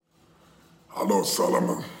Hello,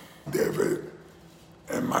 Solomon, David,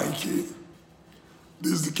 and Mikey.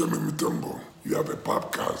 This is Dikeme Mutombo. You have a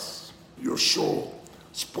podcast, your show,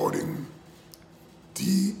 Sporting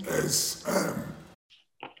DSM.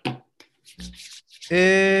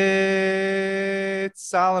 It's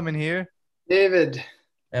Solomon here. David.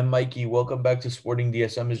 And Mikey, welcome back to Sporting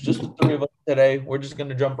DSM. It's just the three of us today. We're just going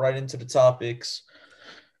to jump right into the topics.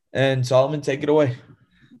 And Solomon, take it away.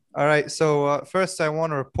 All right. So first, I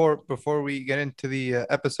want to report before we get into the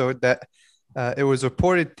episode that it was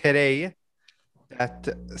reported today that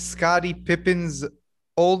Scottie Pippen's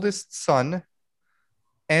oldest son,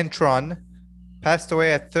 Antron, passed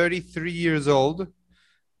away at 33 years old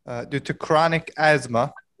due to chronic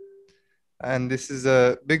asthma. And this is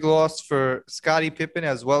a big loss for Scottie Pippen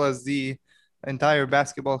as well as the entire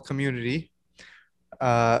basketball community.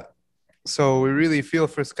 So we really feel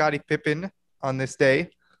for Scottie Pippen on this day.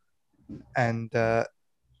 And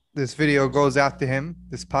this video goes out to him,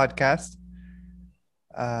 this podcast.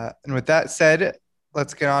 And with that said,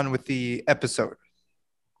 let's get on with the episode.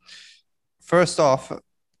 First off,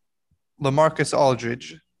 LaMarcus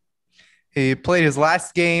Aldridge. He played his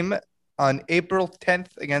last game on April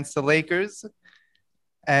 10th against the Lakers.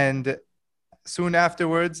 And soon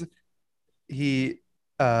afterwards, he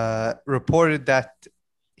reported that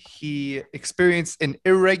he experienced an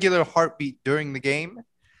irregular heartbeat during the game.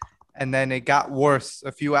 And then it got worse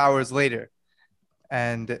a few hours later.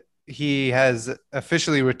 And he has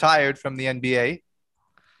officially retired from the NBA.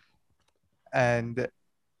 And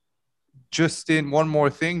one more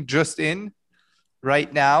thing,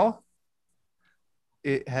 right now,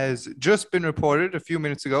 it has just been reported a few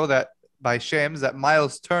minutes ago by Shams that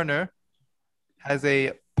Miles Turner has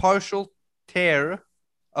a partial tear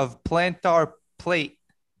of plantar plate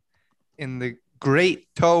in the great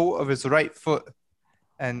toe of his right foot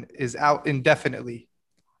and is out indefinitely.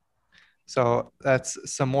 So that's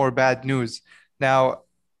some more bad news. Now,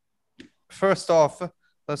 first off,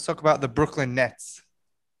 let's talk about the Brooklyn Nets.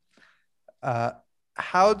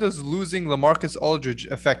 How does losing LaMarcus Aldridge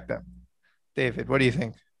affect them? David, what do you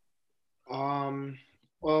think? Well,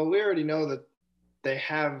 we already know that they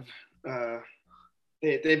have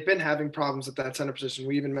they've been having problems at that center position.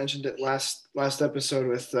 We even mentioned it last episode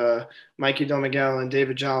with Mikey Domigel and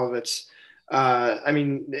David Jalovitz. I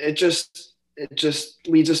mean, it just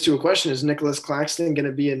leads us to a question: is Nicholas Claxton going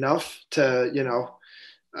to be enough to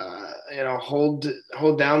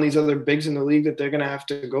hold down these other bigs in the league that they're going to have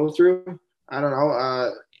to go through? I don't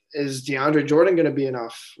know. Is DeAndre Jordan going to be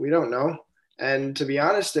enough? We don't know. And to be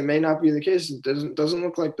honest, it may not be the case. It doesn't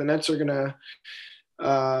look like the Nets are going to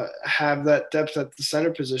have that depth at the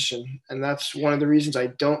center position. And that's one of the reasons I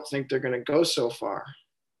don't think they're going to go so far.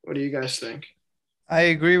 What do you guys think? I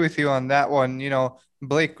agree with you on that one. You know,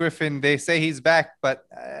 Blake Griffin, they say he's back, but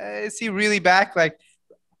is he really back? Like,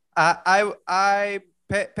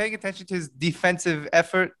 paying attention to his defensive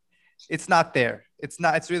effort, it's not there.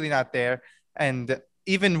 It's really not there. And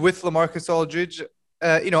even with LaMarcus Aldridge,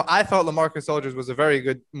 I thought LaMarcus Aldridge was a very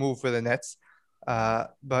good move for the Nets.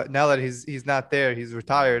 But now that he's not there, he's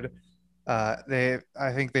retired. I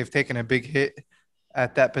think they've taken a big hit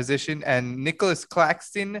at that position. And Nicholas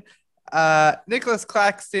Claxton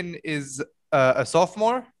is a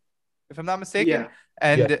sophomore, if I'm not mistaken.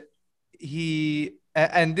 Yeah.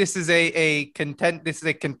 And this is a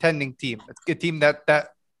contending team. It's a team that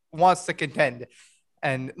wants to contend.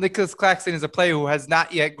 And Nicholas Claxton is a player who has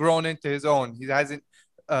not yet grown into his own. He hasn't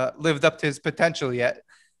lived up to his potential yet.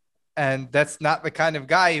 And that's not the kind of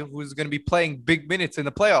guy who's going to be playing big minutes in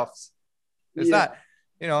the playoffs. It's not,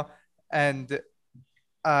 and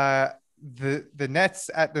the Nets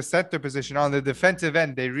at the center position on the defensive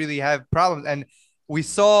end, they really have problems. And we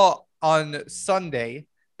saw on Sunday,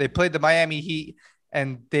 they played the Miami Heat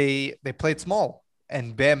and they played small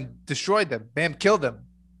and Bam destroyed them. Bam killed them.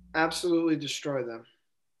 Absolutely destroy them.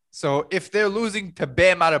 So if they're losing to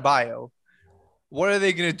Bam Adebayo, what are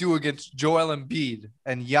they going to do against Joel Embiid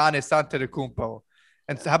and Giannis Antetokounmpo?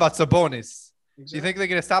 And how about Sabonis? Exactly. Do you think they're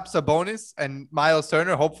going to stop Sabonis and Miles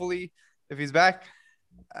Turner, hopefully, if he's back?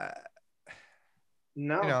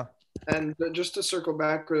 No. And just to circle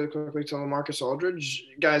back really quickly to LaMarcus Aldridge,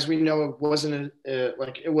 guys, we know it wasn't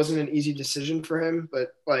an easy decision for him,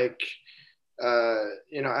 but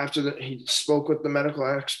after he spoke with the medical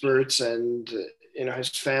experts and his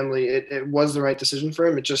family, it was the right decision for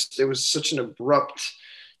him. It was such an abrupt,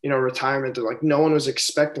 retirement that no one was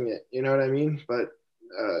expecting it. You know what I mean? But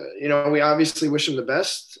we obviously wish him the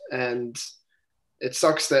best, and it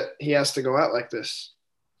sucks that he has to go out like this.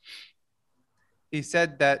 He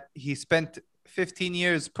said that he spent 15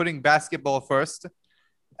 years putting basketball first,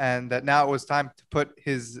 and that now it was time to put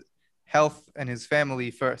his health and his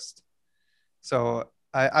family first. So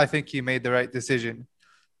I think he made the right decision,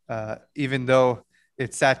 even though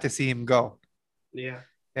it's sad to see him go. Yeah.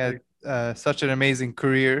 He had such an amazing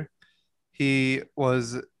career. He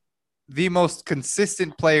was the most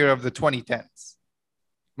consistent player of the 2010s.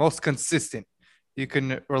 Most consistent. You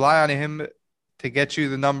can rely on him to get you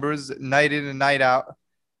the numbers night in and night out.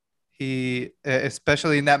 He,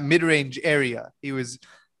 especially in that mid-range area, he was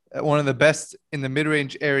one of the best in the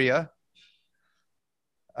mid-range area.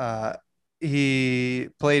 He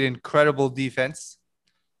played incredible defense.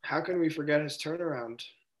 How can we forget his turnaround?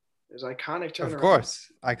 His iconic turnaround. Of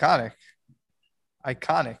course, iconic.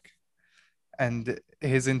 And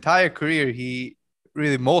his entire career,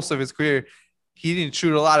 most of his career, he didn't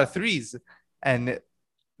shoot a lot of threes. And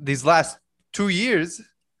these last 2 years,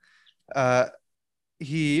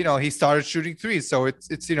 he started shooting threes. So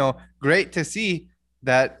it's great to see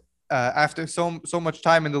that after so much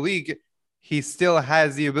time in the league, he still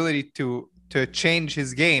has the ability to change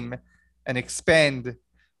his game and expand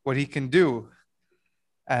what he can do.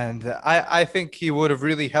 And I think he would have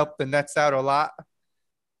really helped the Nets out a lot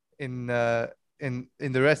in the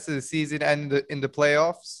rest of the season and in the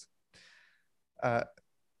playoffs.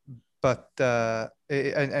 But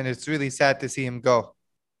it's really sad to see him go.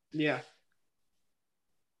 Yeah.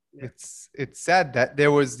 It's sad that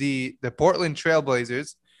there was the Portland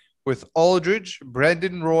Trailblazers with Aldridge,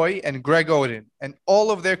 Brandon Roy, and Greg Oden, and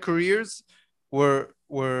all of their careers were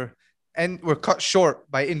cut short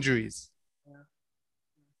by injuries.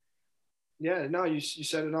 Yeah, no, you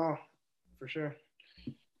said it all for sure.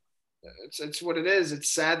 It's what it is. It's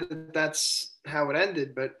sad that that's how it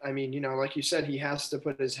ended, but I mean, like you said, he has to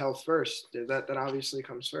put his health first. That obviously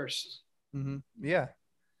comes first. Mm-hmm. Yeah.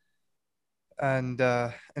 And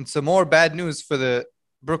some more bad news for the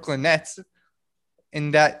Brooklyn Nets.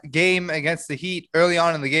 In that game against the Heat, early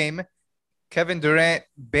on in the game, Kevin Durant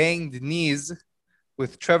banged knees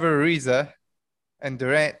with Trevor Ariza, and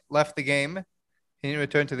Durant left the game. He didn't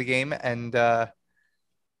return to the game, and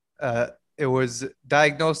it was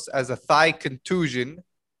diagnosed as a thigh contusion.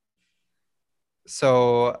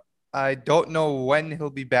 So I don't know when he'll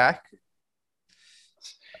be back.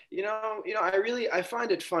 I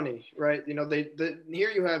find it funny, right?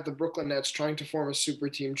 Here you have the Brooklyn Nets trying to form a super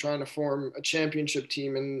team, trying to form a championship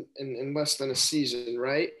team in less than a season,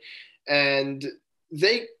 right? And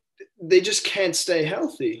they just can't stay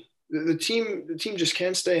healthy. The team just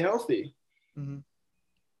can't stay healthy. Mm-hmm.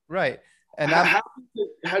 Right. And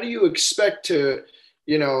how do you expect to,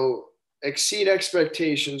 exceed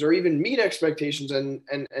expectations or even meet expectations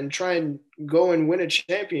and try and go and win a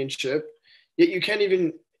championship, yet you can't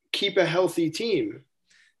even keep a healthy team?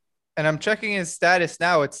 And I'm checking his status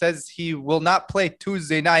now. It says he will not play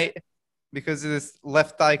Tuesday night because of this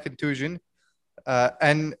left thigh contusion.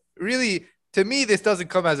 And really, to me, this doesn't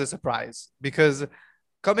come as a surprise because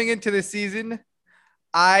coming into this season,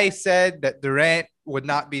 I said that Durant would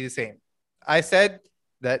not be the same. I said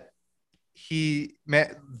that he's not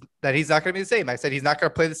going to be the same. I said he's not going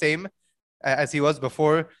to play the same as he was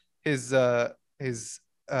before his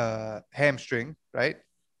hamstring, right?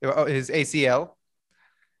 His ACL.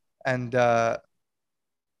 And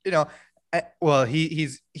well,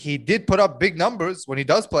 he did put up big numbers when he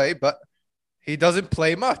does play, but he doesn't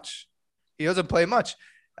play much.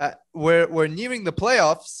 We're nearing the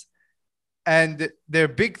playoffs, and their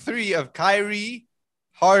big three of Kyrie,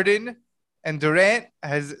 Harden, and Durant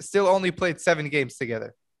has still only played 7 games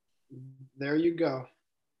together. There you go.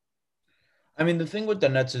 I mean, the thing with the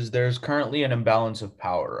Nets is there's currently an imbalance of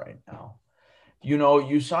power right now.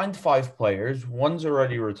 You signed 5 players. One's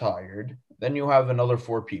already retired. Then you have another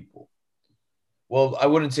 4 people. Well, I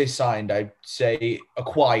wouldn't say signed. I'd say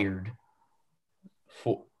acquired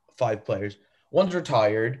 5 players. One's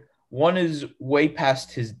retired. One is way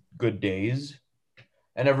past his good days.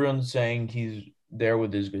 And everyone's saying he's there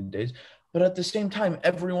with his good days. But at the same time,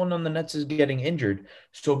 everyone on the Nets is getting injured.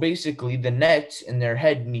 So basically, the Nets in their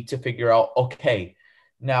head need to figure out, okay,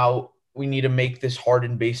 now we need to make this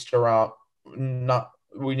Harden based around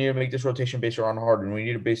we need to make this rotation based around Harden. We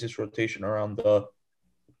need to base this rotation around the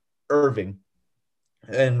Irving.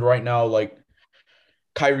 And right now, like,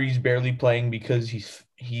 Kyrie's barely playing because he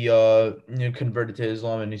converted to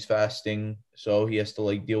Islam and he's fasting, so he has to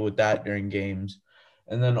like deal with that during games.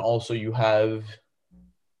 And then also you have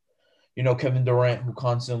Kevin Durant, who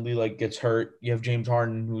constantly like gets hurt. You have James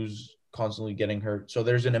Harden, who's constantly getting hurt. So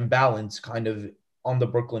there's an imbalance kind of on the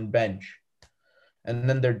Brooklyn bench. And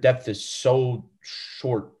then their depth is so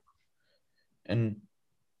short. And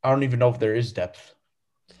I don't even know if there is depth.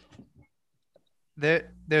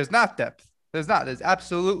 There's not depth. There's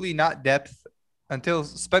absolutely not depth. until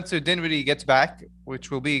Spencer Dinwiddie gets back,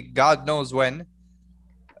 which will be God knows when.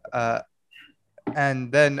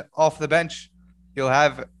 And then off the bench, you'll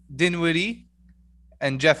have Dinwiddie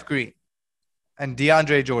and Jeff Green and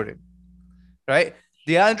DeAndre Jordan, right?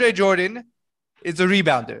 DeAndre Jordan is a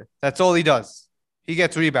rebounder. That's all he does. He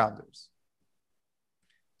gets rebounders.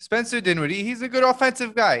 Spencer Dinwiddie, he's a good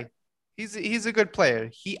offensive guy. He's a good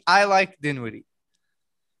player. I like Dinwiddie.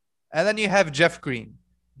 And then you have Jeff Green.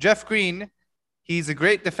 Jeff Green, he's a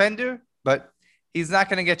great defender, but he's not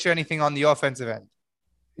going to get you anything on the offensive end.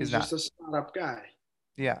 He's just a spot-up guy.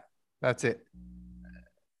 Yeah, that's it.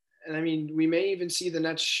 And I mean, we may even see the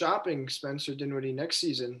Nets shopping Spencer Dinwiddie next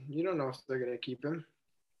season. You don't know if they're going to keep him.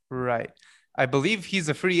 Right. I believe he's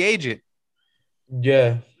a free agent.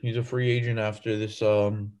 Yeah, he's a free agent after this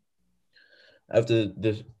by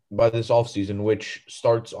this offseason, which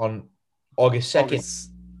starts on August 2nd.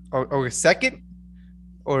 August 2nd?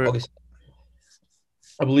 Or August,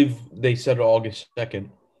 I believe they said August 2nd.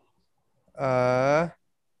 Let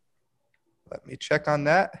me check on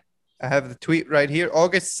that. I have the tweet right here.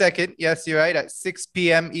 August 2nd. Yes, you're right. At 6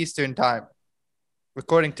 p.m. Eastern time.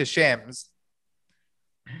 According to Shams.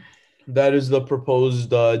 That is the proposed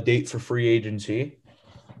date for free agency.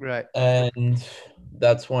 Right. And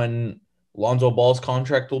that's when Lonzo Ball's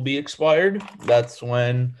contract will be expired. That's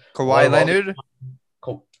when Kawhi Leonard.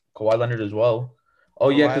 Kawhi Leonard as well. Oh,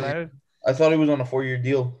 Kawhi yeah, Leonard. I thought he was on a 4-year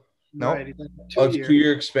deal. No. Right, It's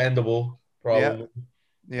 2-year expandable, probably.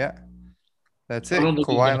 Yeah. That's it. I don't think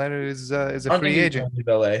Kawhi Leonard is a free agent.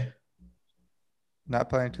 LA. Not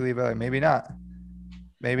planning to leave LA. Maybe not.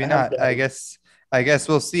 Maybe not. I guess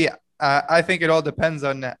we'll see. I think it all depends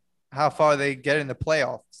on how far they get in the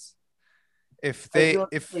playoffs. If they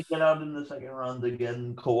get out in the second round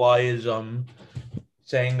again, Kawhi is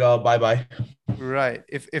saying bye-bye. Right.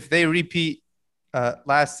 If they repeat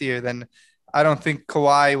last year, then I don't think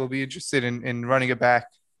Kawhi will be interested in running it back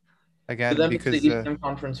again. For them, because it's the Eastern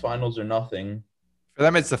Conference Finals or nothing. For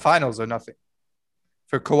them, it's the finals or nothing.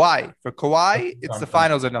 For Kawhi, it's the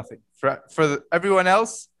finals or nothing. For everyone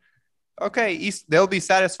else, okay, they'll be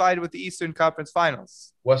satisfied with the Eastern Conference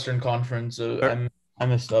Finals. Western Conference, I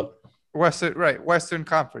messed up. Western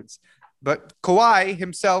Conference. But Kawhi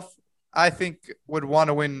himself, I think, would want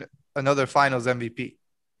to win another Finals MVP.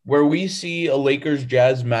 Where we see a Lakers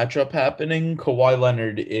Jazz matchup happening, Kawhi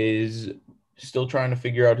Leonard is still trying to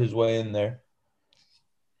figure out his way in there.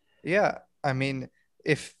 Yeah, I mean,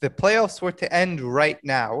 if the playoffs were to end right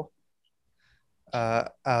now,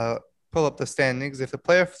 pull up the standings. If the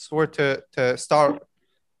playoffs were to start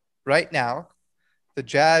right now, the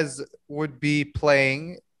Jazz would be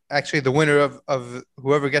playing actually the winner of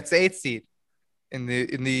whoever gets the 8th seed in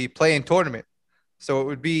the play-in tournament. So it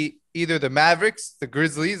would be either the Mavericks, the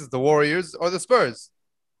Grizzlies, the Warriors, or the Spurs.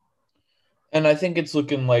 And I think it's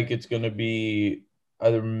looking like it's going to be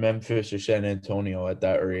either Memphis or San Antonio at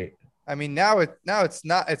that rate. I mean, now it's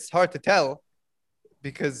not. It's hard to tell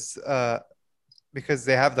because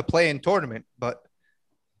they have the play-in tournament. But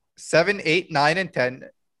 7, 8, 9, and 10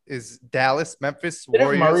 is Dallas, Memphis,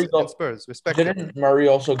 Warriors, and Spurs, respectively. Didn't Murray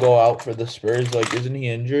also go out for the Spurs? Like, isn't he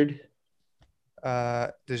injured?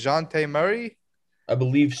 DeJounte Murray? I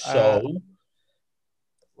believe so.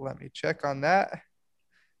 Let me check on that.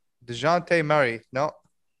 DeJounte Murray. No.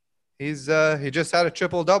 He just had a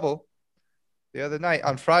triple-double the other night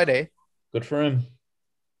on Friday. Good for him.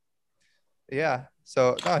 Yeah.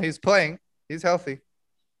 So, no, he's playing. He's healthy.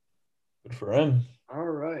 Good for him. All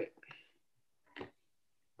right.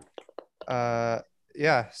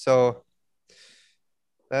 Yeah. So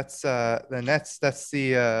that's the Nets. That's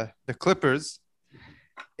the Clippers.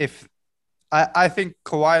 If I think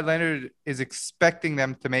Kawhi Leonard is expecting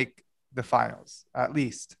them to make the finals, at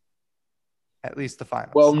least the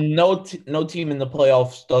finals. Well, no team in the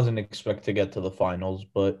playoffs doesn't expect to get to the finals,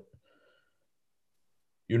 but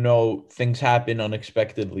things happen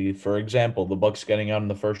unexpectedly. For example, the Bucks getting out in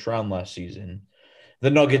the first round last season, the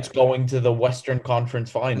Nuggets going to the Western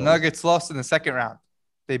Conference Finals. The Nuggets lost in the second round.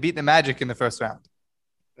 They beat the Magic in the first round.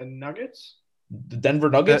 The Nuggets? The Denver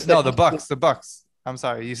Nuggets? The Bucks. The Bucks. I'm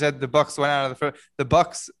sorry. You said the Bucks went out of the first. The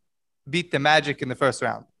Bucks beat the Magic in the first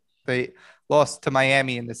round. They lost to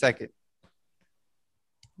Miami in the second.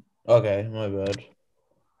 Okay, my bad.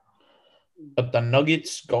 But the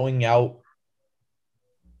Nuggets going out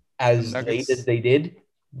as late as they did,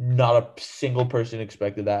 not a single person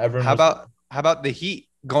expected that. Everyone. How about the Heat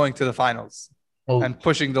going to the finals and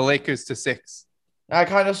pushing the Lakers to 6? I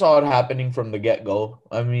kind of saw it happening from the get-go.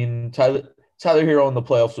 I mean, Tyler Hero in the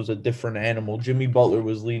playoffs was a different animal. Jimmy Butler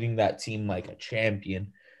was leading that team like a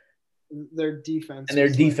champion. Their defense. And their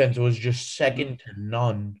defense was just second to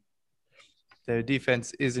none. Their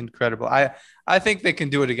defense is incredible. I think they can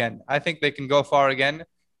do it again. I think they can go far again,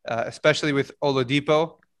 especially with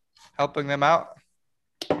Oladipo helping them out.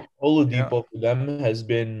 Oladipo for them has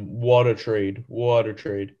been what a trade. What a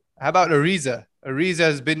trade. How about Ariza? Ariza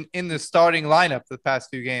has been in the starting lineup the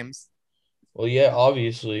past few games. Well, yeah,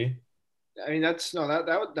 obviously. I mean,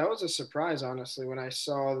 that was a surprise, honestly, when I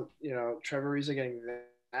saw Trevor Ariza getting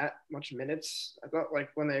that much minutes. I thought like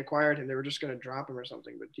when they acquired him, they were just going to drop him or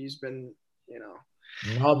something, but he's been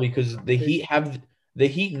No, because the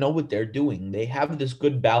Heat know what they're doing. They have this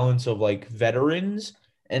good balance of like veterans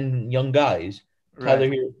and young guys.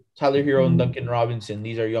 Right. Tyler Hero and Duncan Robinson.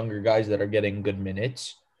 These are younger guys that are getting good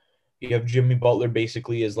minutes. You have Jimmy Butler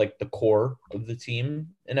basically as like the core of the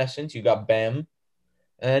team in essence. You got Bam,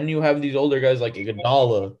 and you have these older guys like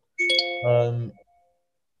Ariza,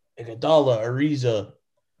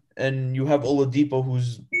 and you have Oladipo,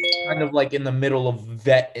 who's kind of like in the middle of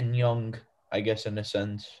vet and young, I guess, in a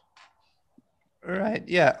sense. Right.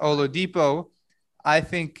 Yeah. Oladipo, I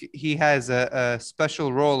think he has a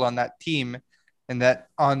special role on that team, and that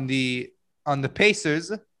on the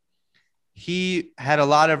Pacers, he had a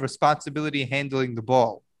lot of responsibility handling the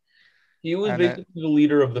ball. He was And basically the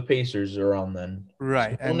leader of the Pacers around then.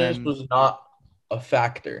 Right. And Sabonis then was not a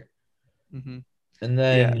factor. Mhm. And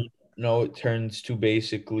then, it turns to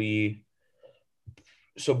basically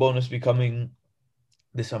Sabonis becoming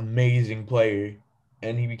this amazing player,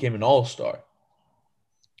 and he became an all-star.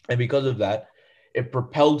 And because of that, it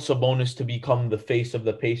propelled Sabonis to become the face of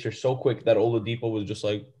the Pacers so quick that Oladipo was just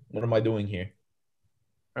like, what am I doing here?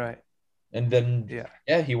 Right. And then,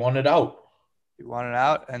 he wanted out. He wanted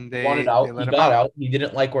out, and they wanted out. let He him got out. He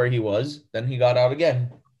didn't like where he was. Then he got out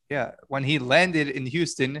again. Yeah. When he landed in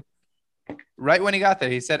Houston, right when he got there,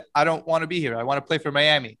 he said, I don't want to be here. I want to play for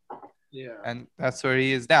Miami. Yeah. And that's where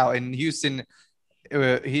he is now. In Houston,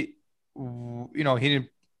 he didn't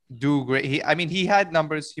do great. He had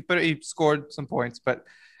numbers. He scored some points, but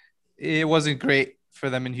it wasn't great for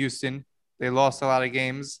them in Houston. They lost a lot of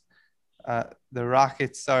games. The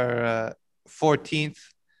Rockets are 14th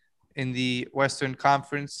in the Western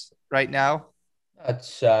Conference right now. That's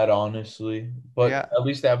sad, honestly. But Yeah. at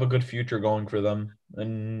least they have a good future going for them,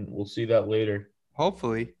 and we'll see that later.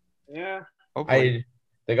 Hopefully. Yeah. Hopefully.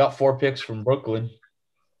 They got 4 picks from Brooklyn.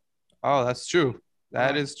 Oh, that's true.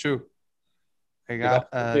 That is true. They got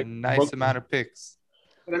a nice amount of picks.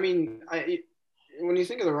 But I mean, when you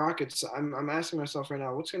think of the Rockets, I'm asking myself right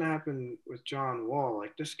now, what's going to happen with John Wall?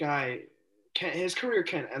 Like, this guy, his career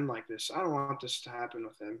can't end like this. I don't want this to happen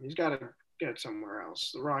with him. He's got to get somewhere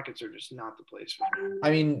else. The Rockets are just not the place for him.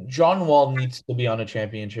 I mean, John Wall needs to be in a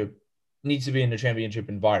championship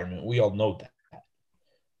environment. We all know that.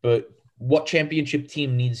 But what championship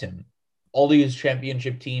team needs him? All these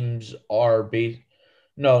championship teams are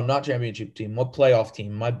No, not championship team. What playoff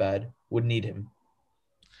team? My bad. Would need him.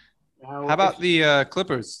 How about the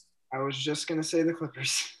Clippers? I was just gonna say the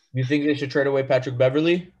Clippers. You think they should trade away Patrick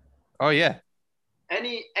Beverly? Oh yeah.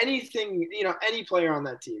 Anything, any player on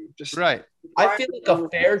that team. Just right. I feel like a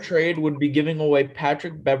fair trade would be giving away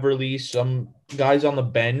Patrick Beverly, some guys on the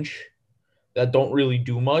bench that don't really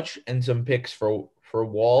do much, and some picks for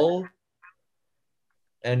Wall.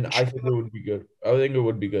 And I think it would be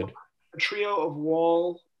good. A trio of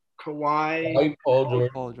Wall, Kawhi, Paul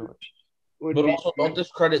George. But also don't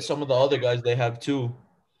discredit some of the other guys they have too.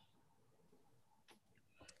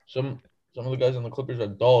 Some of the guys on the Clippers are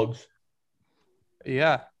dogs.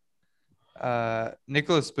 Yeah.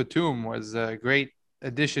 Nicholas Batum was a great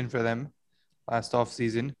addition for them last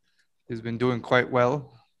offseason. He's been doing quite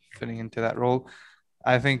well, fitting into that role.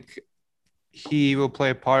 I think he will play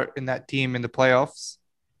a part in that team in the playoffs.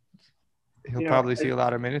 He'll probably see a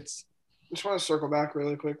lot of minutes. I just want to circle back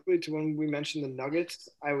really quickly to when we mentioned the Nuggets.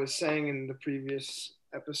 I was saying in the previous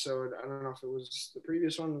episode, I don't know if it was the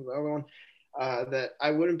previous one or the other one, that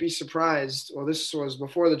I wouldn't be surprised. Well, this was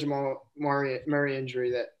before the Jamal Murray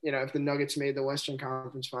injury, that if the Nuggets made the Western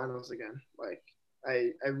Conference Finals again, like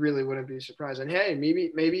I really wouldn't be surprised. And hey,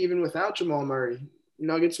 maybe even without Jamal Murray,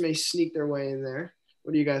 Nuggets may sneak their way in there.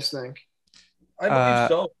 What do you guys think? I believe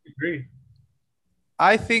so. I agree.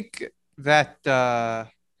 I think that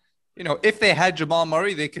if they had Jamal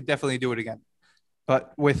Murray, they could definitely do it again.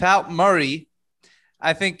 But without Murray,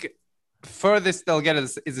 I think furthest they'll get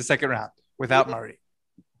is the second round without Murray.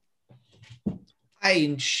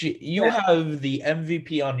 You have the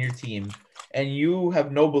MVP on your team, and you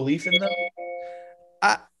have no belief in them?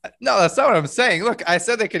 No, that's not what I'm saying. Look, I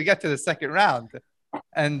said they could get to the second round.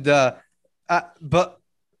 And but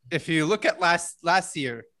if you look at last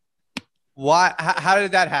year, how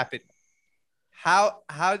did that happen?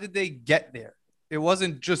 How did they get there? It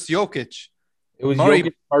wasn't just Jokic. It was Murray-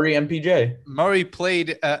 Jokic, Murray, MPJ. Murray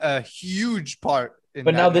played a huge part in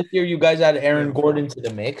But that. now this year, you guys add Aaron Yeah. Gordon to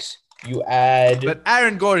the mix. You add. But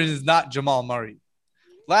Aaron Gordon is not Jamal Murray.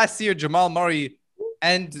 Last year, Jamal Murray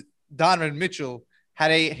and Donovan Mitchell had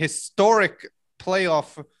a historic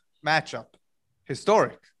playoff matchup.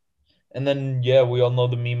 Historic. And then, we all know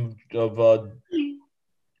the meme of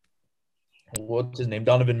what's his name?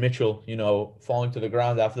 Donovan Mitchell, falling to the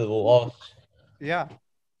ground after the loss. Yeah.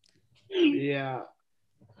 Yeah.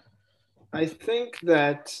 I think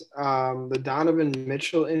that the Donovan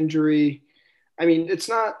Mitchell injury, it's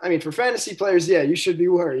not, for fantasy players, yeah, you should be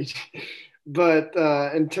worried. But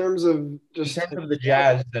in terms of just. In terms of the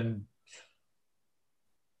Jazz, then.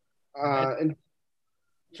 Go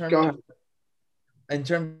ahead. In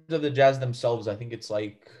terms of the Jazz themselves, I think it's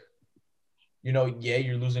like,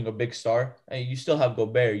 you're losing a big star. And you still have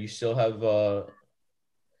Gobert. You still have,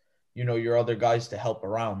 your other guys to help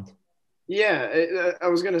around. Yeah, I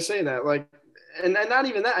was going to say that. And not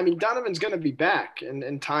even that. Donovan's going to be back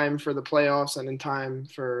in time for the playoffs and in time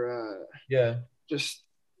for just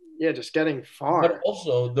getting far. But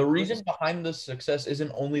also, the reason behind the success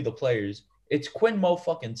isn't only the players. It's Quinn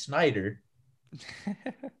fucking Snyder.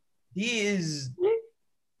 He is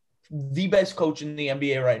the best coach in the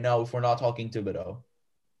NBA right now if we're not talking Thibodeau.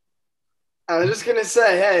 I was just going to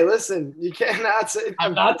say, hey, listen, you cannot say –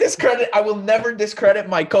 I will never discredit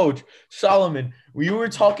my coach. Solomon, you were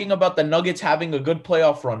talking about the Nuggets having a good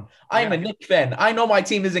playoff run. I am a Knicks fan. I know my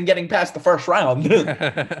team isn't getting past the first round.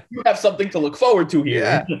 You have something to look forward to here.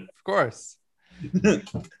 Yeah, of course.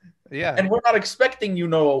 Yeah. And we're not expecting,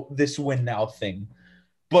 this win now thing.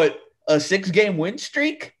 But a 6-game win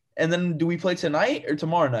streak? And then do we play tonight or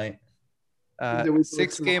tomorrow night?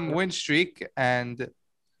 6-game win streak. And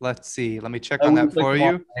let's see. Let me check on that for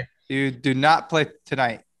you. Night. You do not play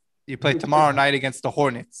tonight. You play tomorrow night against the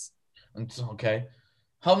Hornets. Okay.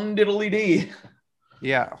 Hum diddly dee.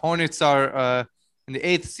 Yeah. Hornets are in the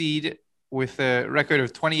 8th seed with a record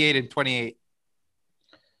of 28-28.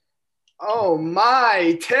 Oh,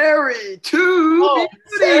 my. Terry, too. Oh,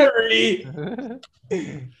 Terry.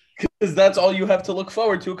 Because that's all you have to look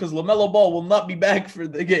forward to, because LaMelo Ball will not be back for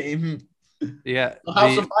the game. Yeah. The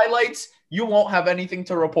House of Highlights, you won't have anything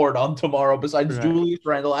to report on tomorrow besides Julius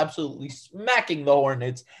Randle absolutely smacking the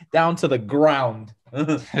Hornets down to the ground.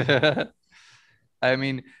 The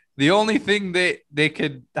only thing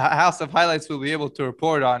the House of Highlights will be able to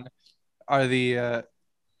report on are the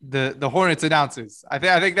Hornets announcers. I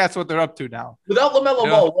think that's what they're up to now. Without LaMelo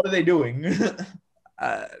Ball, what are they doing?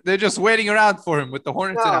 They're just waiting around for him with the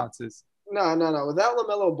Hornets announcers. No. Without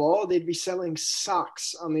LaMelo Ball, they'd be selling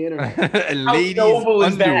socks on the internet. And ladies'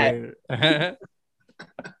 underwear.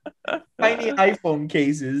 Tiny iPhone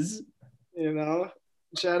cases.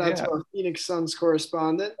 Shout out to our Phoenix Suns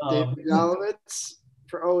correspondent, David Galovitz,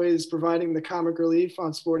 for always providing the comic relief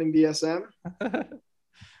on Sporting DSM.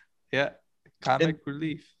 Yeah, comic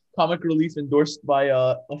relief. Comic relief endorsed by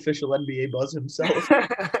official NBA Buzz himself.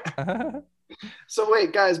 So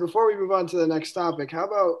wait, guys, before we move on to the next topic, how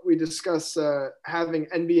about we discuss having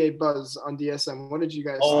NBA Buzz on DSM? What did you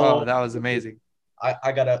guys think? Oh, that was amazing.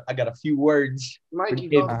 I got a few words. Mikey,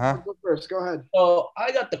 go first. Go ahead. So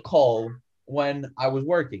I got the call when I was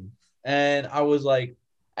working, and I was like,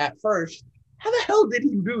 at first, how the hell did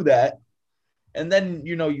he do that? And then,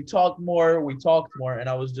 we talked more, and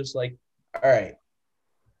I was just like, all right,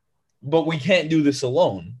 but we can't do this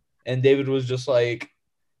alone. And David was just like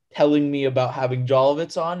telling me about having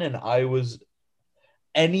Jolovitz on, and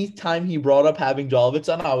anytime he brought up having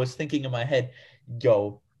Jolovitz on, I was thinking in my head,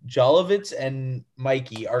 Jolovitz and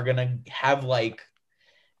Mikey are going to have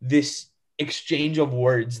this exchange of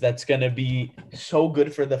words that's going to be so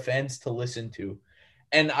good for the fans to listen to.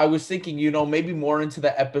 And I was thinking, maybe more into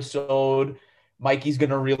the episode, Mikey's going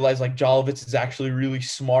to realize Jolovitz is actually really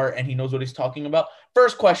smart and he knows what he's talking about.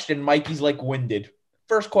 First question, Mikey's winded.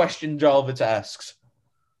 First question Jolovitz asks.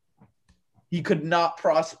 He could not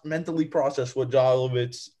mentally process what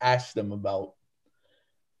Jolovitz asked him about.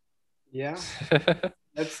 Yeah.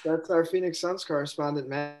 That's our Phoenix Suns correspondent,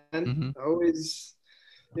 man. Mm-hmm. Always,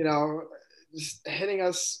 just hitting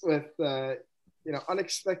us with,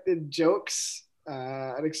 unexpected jokes,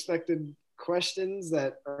 unexpected questions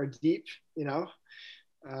that are deep,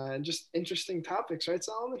 and just interesting topics, right,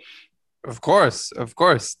 Solomon? Of course.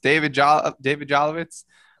 David Jolovitz,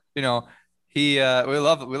 we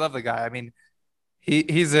love the guy.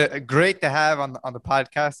 He's a great to have on the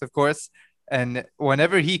podcast, of course. And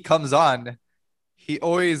whenever he comes on, he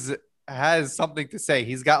always has something to say.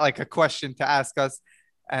 He's got a question to ask us,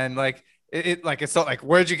 and it's so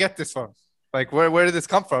where'd you get this from? Where did this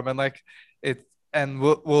come from? And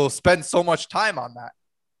we'll spend so much time on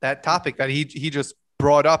that topic that he just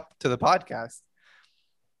brought up to the podcast.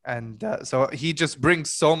 And so he just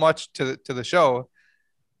brings so much to the show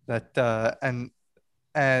that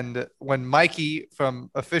and when Mikey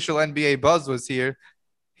from Official NBA Buzz was here,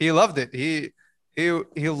 he loved it.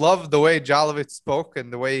 He loved the way Jolovitz spoke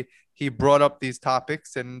and the way he brought up these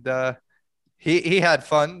topics, and he had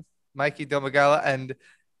fun. Mikey Domagala, and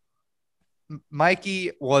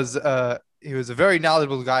Mikey was he was a very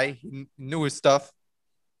knowledgeable guy. He knew his stuff.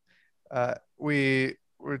 We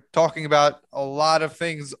were talking about a lot of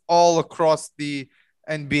things all across the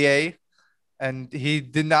NBA, and he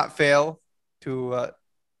did not fail to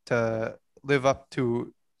live up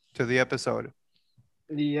to the episode.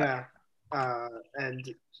 Yeah.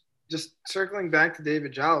 And just circling back to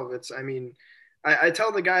David Jolovitz, I mean, I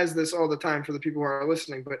tell the guys this all the time for the people who are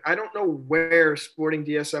listening, but I don't know where Sporting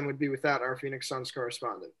DSM would be without our Phoenix Suns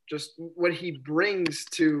correspondent. Just what he brings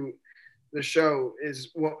to the show is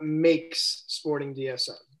what makes Sporting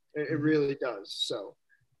DSM. It really does.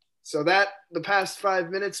 So that the past 5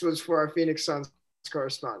 minutes was for our Phoenix Suns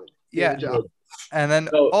correspondent. Yeah. And then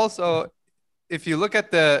also, if you look at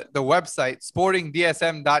the website,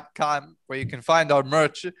 sportingdsm.com, where you can find our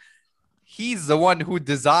merch, he's the one who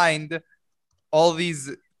designed all these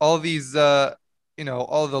all the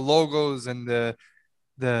logos and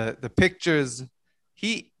the pictures.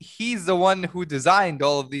 He's the one who designed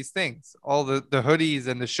all of these things, all the hoodies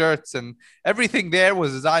and the shirts, and everything there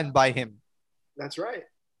was designed by him. That's right.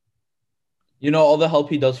 All the help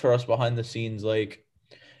he does for us behind the scenes, like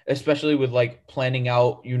especially with like planning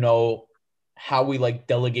out, how we like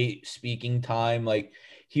delegate speaking time. Like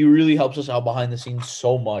he really helps us out behind the scenes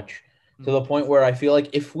so much, to the point where I feel like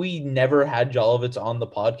if we never had Jolovitz on the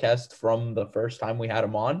podcast from the first time we had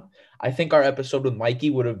him on, I think our episode with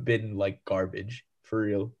Mikey would have been like garbage, for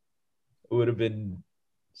real. It would have been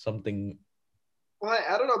something. Well,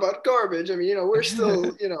 I don't know about garbage. I mean, we're still,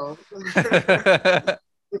 look, it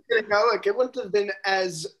wouldn't have been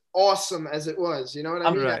as awesome as it was. You know what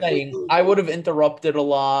I mean? I'm saying I would have interrupted a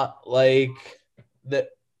lot, like that,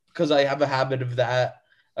 because I have a habit of that.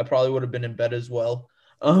 I probably would have been in bed as well.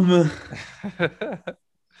 I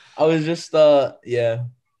was just yeah.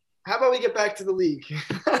 How about we get back to the league?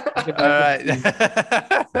 All right.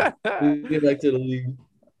 Get back to the league.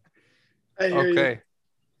 Okay.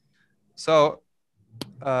 So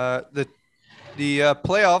the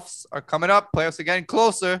playoffs are coming up. Playoffs are getting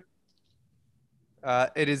closer.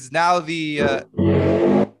 It is now the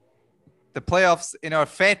playoffs in our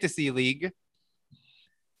fantasy league.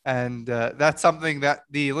 And that's something that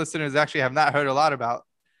the listeners actually have not heard a lot about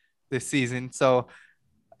this season. So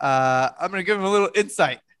I'm going to give them a little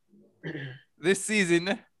insight. This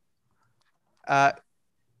season, I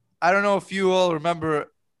don't know if you all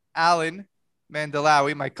remember Alan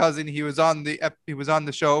Mandalawi, my cousin. He was on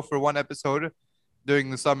the show for one episode during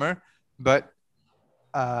the summer, but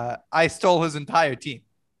I stole his entire team.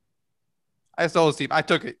 I stole his team. I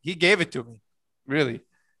took it. He gave it to me. Really.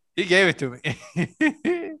 He gave it to me.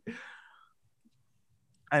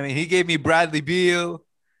 I mean, he gave me Bradley Beal.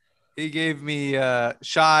 He gave me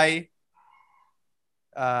Shai.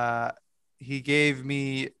 He gave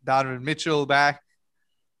me Donovan Mitchell back.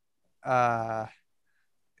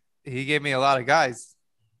 He gave me a lot of guys.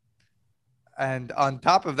 And on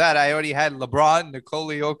top of that, I already had LeBron,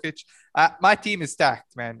 Nikola Jokic. My team is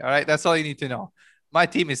stacked, man. All right? That's all you need to know. My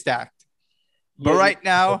team is stacked. But right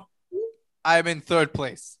now, I'm in third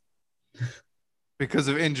place because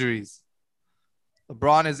of injuries.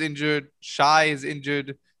 LeBron is injured. Shai is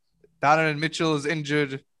injured. Donovan Mitchell is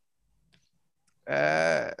injured.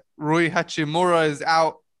 Rui Hachimura is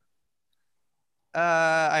out.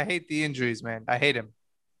 I hate the injuries, man. I hate him.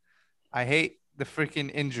 I hate the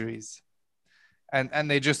freaking injuries. And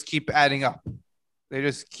they just keep adding up. They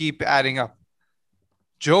just keep adding up.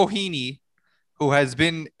 Joe Heaney, who has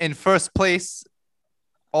been in first place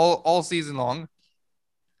all season long,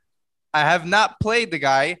 I have not played the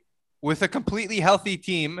guy with a completely healthy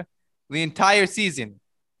team the entire season.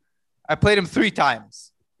 I played him 3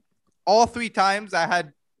 times. All 3 times I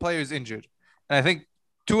had players injured. And I think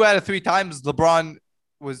 2 out of 3 times LeBron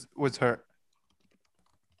was hurt.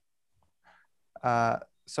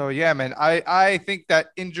 So yeah, man, I think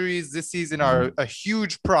that injuries this season are a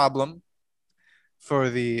huge problem for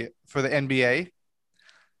the NBA,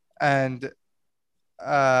 and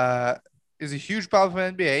is a huge problem for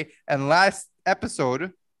the NBA. And last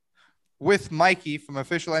episode with Mikey from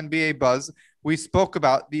Official NBA Buzz, we spoke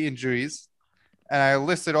about the injuries, and I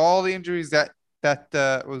listed all the injuries that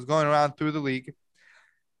was going around through the league,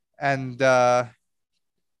 and now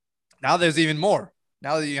there's even more.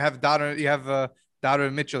 Now that you have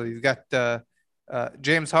Donovan Mitchell. He's got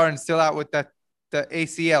James Harden still out with the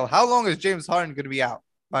ACL. How long is James Harden going to be out,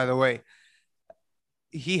 by the way?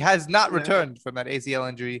 He has not returned from that ACL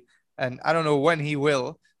injury, and I don't know when he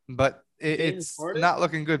will, but it's not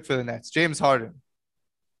looking good for the Nets. James Harden.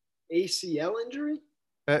 ACL injury?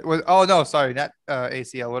 No, sorry, not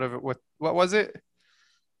ACL. Whatever. What was it?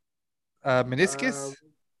 Meniscus?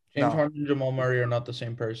 James Harden and Jamal Murray are not the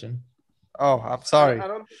same person. Oh, I'm sorry. I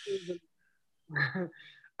don't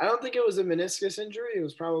think it was a meniscus injury. It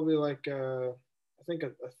was probably like I think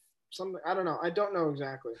something. I don't know. I don't know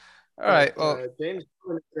exactly. All right. Well, James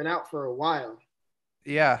Harden's been out for a while.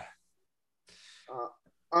 Yeah.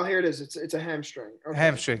 Here it is. It's a hamstring. Okay.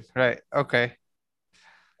 Hamstring. Right. Okay.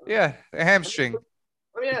 Yeah, a hamstring.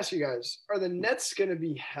 Let me ask you guys: are the Nets going to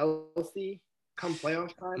be healthy come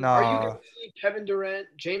playoff time? No. Are you going to see Kevin Durant,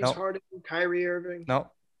 James Harden, Kyrie Irving?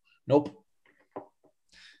 Nope.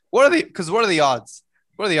 What are the odds?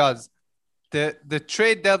 What are the odds? The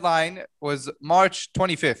trade deadline was March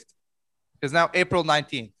 25th. It's now April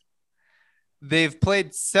 19th. They've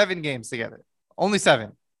played 7 games together. Only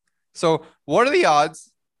 7. So what are the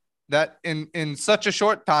odds that in such a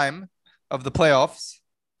short time of the playoffs,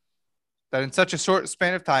 that in such a short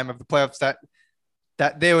span of time of the playoffs,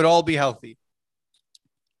 that they would all be healthy?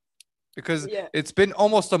 Because it's been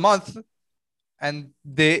almost a month and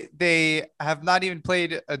they have not even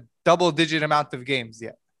played a double-digit amount of games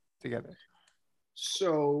yet together.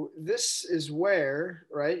 So this is where,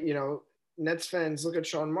 right, Nets fans look at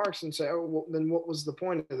Sean Marks and say, oh, well, then what was the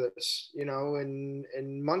point of this?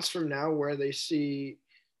 In months from now where they see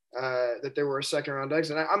that there were a second-round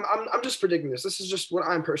exit. I'm just predicting this. This is just what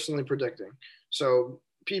I'm personally predicting. So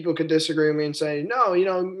people could disagree with me and say, no,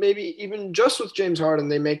 maybe even just with James Harden,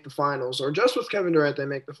 they make the finals, or just with Kevin Durant, they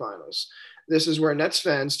make the finals. This is where Nets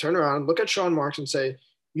fans turn around, look at Sean Marks and say,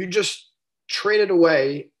 you just traded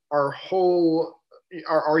away our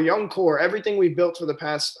young core, everything we built for the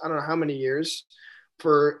past, I don't know how many years,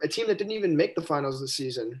 for a team that didn't even make the finals this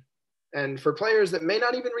season, and for players that may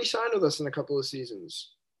not even re-sign with us in a couple of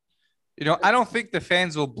seasons. I don't think the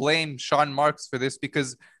fans will blame Sean Marks for this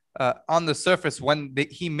because on the surface, when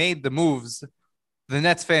he made the moves, the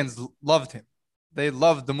Nets fans loved him. They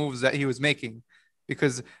loved the moves that he was making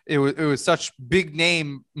because it was such big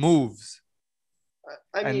name moves.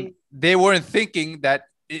 I mean, they weren't thinking that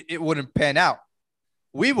it wouldn't pan out.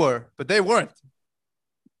 We were, but they weren't.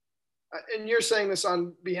 And you're saying this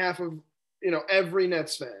on behalf of, every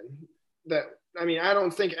Nets fan. I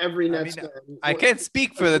don't think every Nets fan. I can't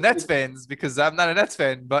speak for the Nets fans because I'm not a Nets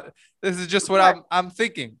fan, but this is just what I'm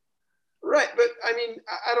thinking. Right, but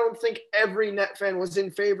I don't think every Net fan was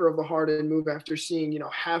in favor of the Harden move after seeing,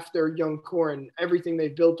 half their young core and everything they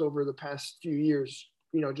built over the past few years,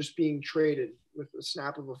 just being traded with the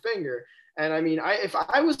snap of a finger. And if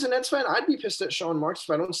I was a Nets fan, I'd be pissed at Sean Marks if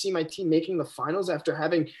I don't see my team making the finals after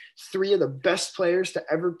having 3 of the best players to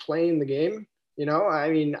ever play in the game.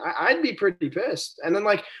 I'd be pretty pissed. And then,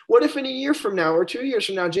 what if in a year from now or 2 years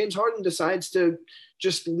from now, James Harden decides to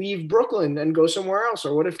just leave Brooklyn and go somewhere else?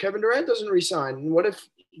 Or what if Kevin Durant doesn't resign? And what if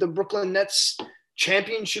the Brooklyn Nets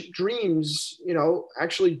championship dreams,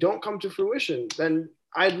 actually don't come to fruition? Then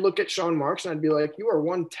I'd look at Sean Marks and I'd be like, you are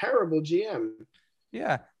one terrible GM.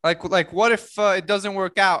 Yeah. Like what if it doesn't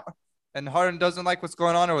work out and Harden doesn't like what's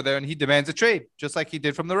going on over there and he demands a trade, just like he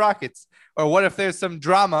did from the Rockets? Or what if there's some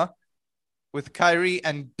drama with Kyrie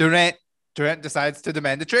and Durant decides to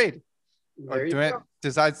demand a trade, or Durant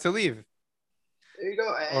decides to leave? There you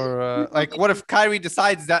go. Or what if Kyrie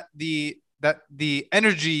decides that the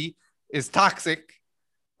energy is toxic,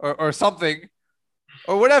 or something,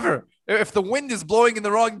 or whatever? If the wind is blowing in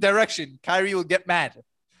the wrong direction, Kyrie will get mad.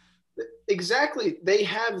 Exactly. They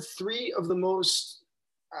have 3 of the most.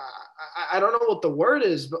 I don't know what the word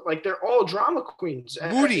is, but they're all drama queens.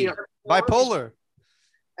 Moody, bipolar.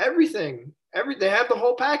 Everything. They have the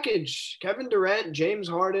whole package. Kevin Durant, James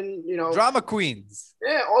Harden, drama queens.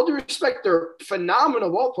 Yeah, all due respect, they're phenomenal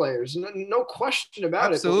ball players. No question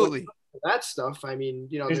about Absolutely. it. Absolutely. That stuff,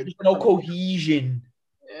 there's no cohesion.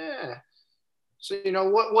 Yeah. So,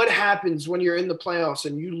 what happens when you're in the playoffs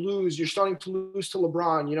and you're starting to lose to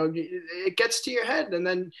LeBron, it gets to your head. And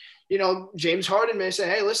then, James Harden may say,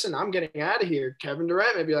 hey, listen, I'm getting out of here. Kevin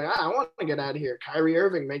Durant may be like, I want to get out of here. Kyrie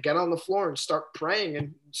Irving may get on the floor and start praying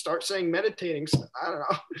and start saying meditating. I don't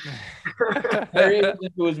know. Very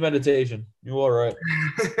into his meditation. You all right.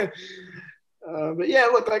 But yeah,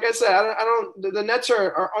 look, like I said, the Nets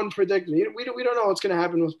are unpredictable. We don't know what's going to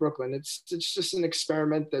happen with Brooklyn. It's just an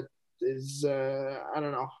experiment that is, I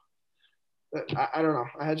don't know. I don't know.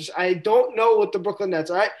 I don't know what the Brooklyn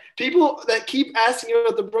Nets. All right, people that keep asking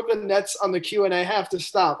about the Brooklyn Nets on the Q&A have to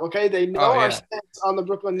stop. Okay, they know our stance on the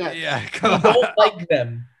Brooklyn Nets. Yeah, I don't like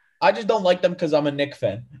them. I just don't like them because I'm a Knicks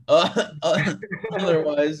fan.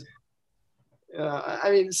 Otherwise, I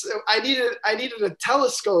mean, so I needed a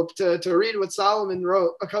telescope to read what Solomon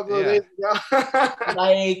wrote a couple of days ago.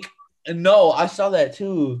 No, I saw that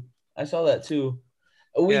too.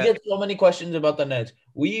 We get so many questions about the Nets.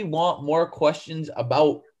 We want more questions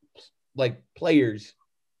about like players,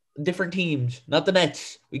 different teams, not the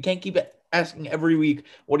Nets. We can't keep asking every week,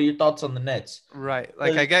 what are your thoughts on the Nets? Right.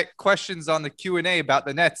 Like I get questions on the Q&A about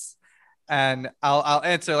the Nets, and I'll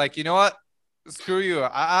answer like, you know what? Screw you.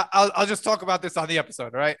 I'll just talk about this on the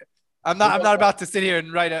episode, all right? I'm not about to sit here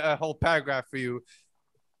and write a whole paragraph for you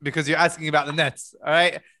because you're asking about the Nets, all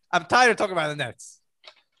right? I'm tired of talking about the Nets.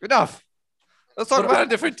 Enough. Let's talk about a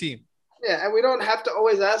different team. Yeah, and we don't have to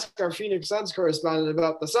always ask our Phoenix Suns correspondent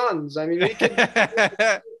about the Suns. I mean, we can.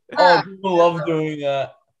 People love doing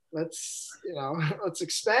that. Let's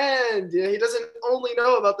expand. Yeah, he doesn't only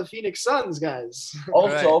know about the Phoenix Suns, guys.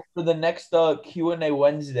 Also, for the next Q&A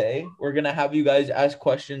Wednesday, we're gonna have you guys ask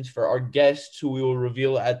questions for our guests, who we will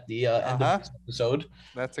reveal at the end of this episode.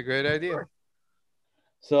 That's a great idea.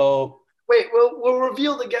 So. Wait, we'll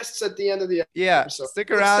reveal the guests at the end of the episode.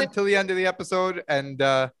 Stick around till the end of the episode, and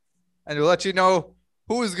we'll let you know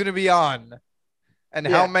who is going to be on, and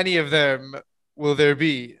how many of them will there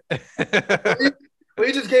be.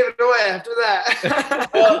 We just gave it away after that.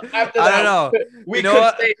 Well, after that, I don't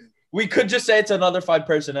know. We could just say it's another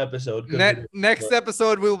 5-person episode. Next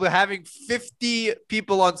episode, we'll be having 50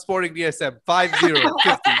 people on Sporting DSM. 50.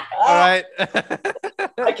 All right.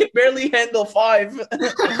 I can barely handle 5.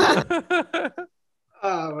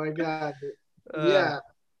 Oh my God. Yeah.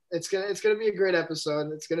 It's gonna be a great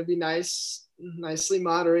episode. It's gonna be nicely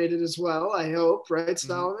moderated as well, I hope, right,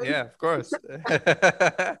 Solomon? Yeah, of course.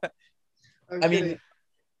 Okay.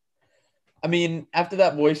 I mean, after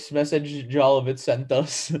that voice message Jolovitz sent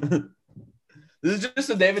us, this is just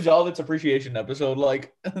a David Jolovitz appreciation episode.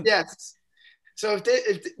 Like, yes. So if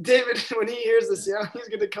David, when he hears this, he's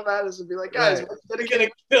gonna come at us and be like, "Guys, they're gonna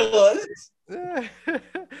kill us," and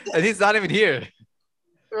he's not even here.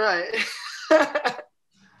 Right.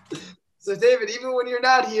 So, David, even when you're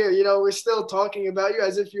not here, we're still talking about you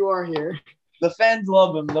as if you are here. The fans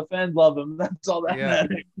love him. That's all that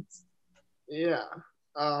matters. Yeah.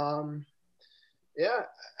 Yeah.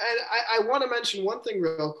 And I want to mention one thing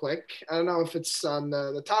real quick. I don't know if it's on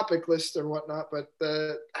the topic list or whatnot, but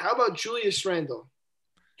how about Julius Randle?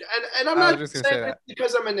 And I'm not just saying that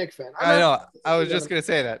because I'm a Knicks fan. I know. I was just going to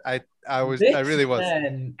say that. I really was.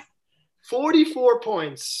 44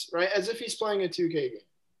 points, right? As if he's playing a 2K game.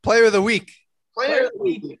 Player of the week. Player of the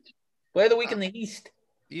week. Player of the week in the East.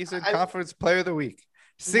 Eastern Conference Player of the Week.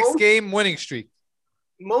 6-game winning streak.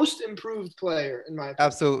 Most improved player, in my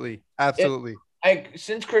opinion. Absolutely.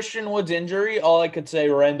 Since Christian Wood's injury, all I could say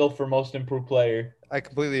Randall for most improved player. I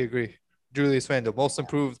completely agree. Julius Randle, most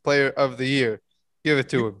improved player of the year. Give it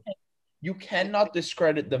to him. You cannot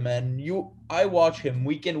discredit the man. I watch him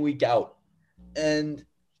week in, week out. And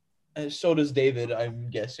so does David, I'm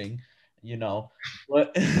guessing,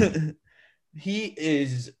 But he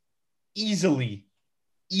is easily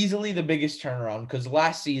the biggest turnaround, because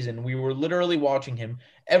last season we were literally watching him.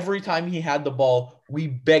 Every time he had the ball, we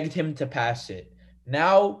begged him to pass it.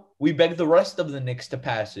 Now we beg the rest of the Knicks to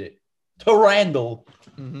pass it to Randall.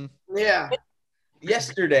 Mm-hmm. Yeah.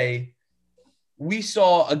 Yesterday, we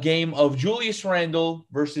saw a game of Julius Randle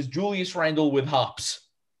versus Julius Randle with hops.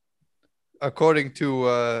 According to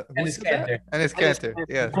Enes Kanter. Enes Kanter.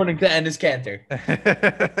 Yeah. According to Enes Kanter.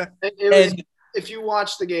 If you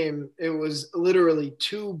watch the game, it was literally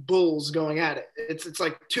two bulls going at it. It's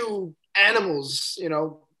like two animals,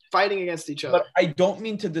 fighting against each other. But I don't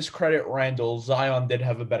mean to discredit Randall. Zion did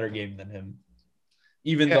have a better game than him,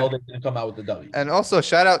 even though they didn't come out with the W. And also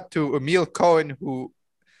shout out to Emil Cohen, who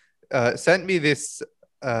sent me this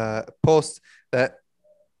post that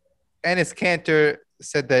Enes Kanter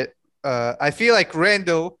said that I feel like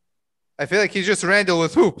he's just Randall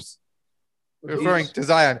with hoops, referring to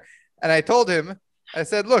Zion. And I told him, I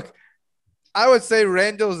said, look, I would say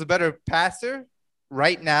Randall is a better passer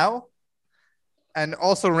right now. And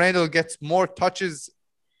also Randall gets more touches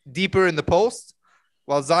deeper in the post,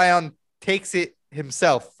 while Zion takes it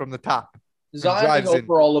himself from the top. Zion is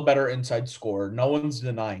overall a better inside scorer. No one's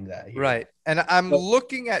denying that here. Right. And I'm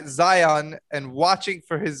looking at Zion and watching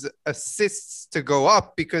for his assists to go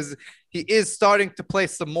up, because he is starting to play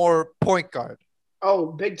some more point guard. Oh,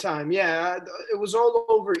 big time. Yeah. It was all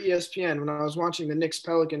over ESPN when I was watching the Knicks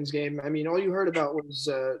Pelicans game. I mean, all you heard about was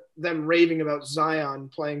them raving about Zion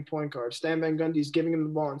playing point guard. Stan Van Gundy's giving him the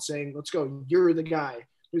ball and saying, let's go. You're the guy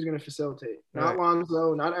who's going to facilitate. Not Right.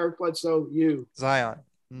 Lonzo, not Eric Bledsoe, you. Zion.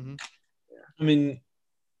 Mm-hmm. I mean,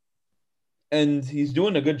 and he's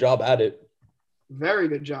doing a good job at it. Very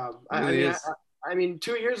good job. Really I mean,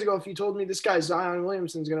 2 years ago, if you told me this guy Zion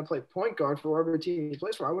Williamson's going to play point guard for whatever team he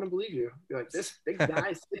plays for, I wouldn't believe you. Be like, this big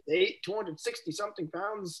guy, 6'8", 260 something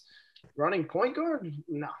pounds, running point guard?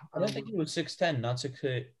 No, I don't think he was 6'10", not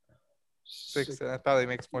 6'8". That probably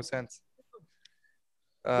makes more sense.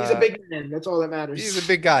 He's a big man. That's all that matters. He's a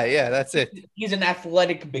big guy. Yeah, that's it. He's an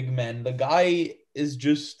athletic big man. The guy is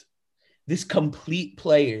just this complete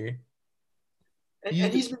player. And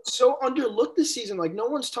he's been so underlooked this season. Like, no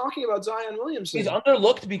one's talking about Zion Williamson. He's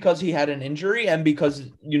underlooked because he had an injury and because,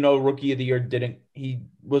 Rookie of the Year he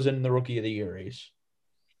was in the Rookie of the Year race.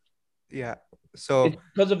 Yeah. So it's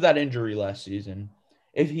because of that injury last season.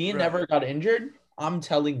 If he never got injured, I'm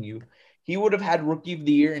telling you, he would have had Rookie of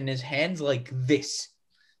the Year in his hands like this.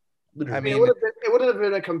 Literally. I mean, it would have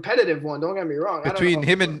been a competitive one. Don't get me wrong. Between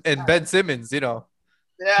him and Ben Simmons,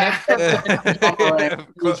 Yeah.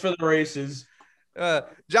 Goes for the races.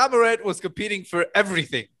 Ja Morant was competing for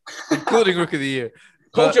everything, including Rookie of the Year.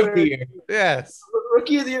 Coach of the Year. Yes.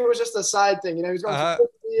 Rookie of the Year was just a side thing. He was going for Coach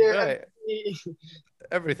of the Year. Right.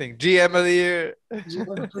 Everything. GM of the Year.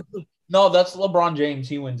 No, that's LeBron James.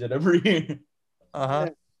 He wins it every year. Yeah,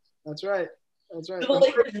 that's right. The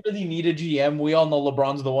Lakers really need a GM. We all know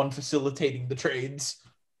LeBron's the one facilitating the trades.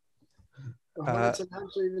 Hornets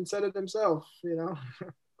actually even said it himself,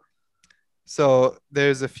 So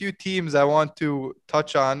there's a few teams I want to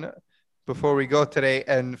touch on before we go today.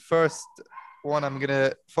 And first one I'm going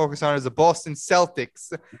to focus on is the Boston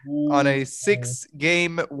Celtics on a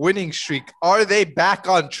 6-game winning streak. Are they back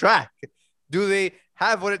on track? Do they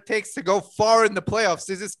have what it takes to go far in the playoffs?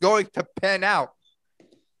 Is this going to pan out?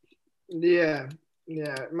 Yeah.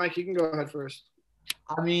 Mike, you can go ahead first.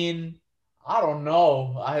 I mean, I don't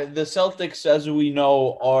know. The Celtics, as we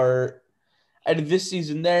know, are at this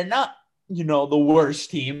season, they're not, the worst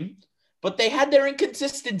team, but they had their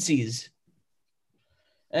inconsistencies.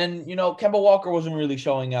 And, Kemba Walker wasn't really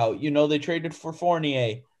showing out. They traded for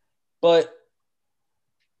Fournier. But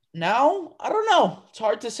now, I don't know. It's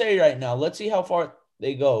hard to say right now. Let's see how far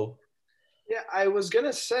they go. Yeah, I was going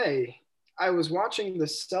to say, I was watching the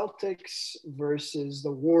Celtics versus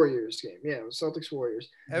the Warriors game. Yeah, it was Celtics-Warriors.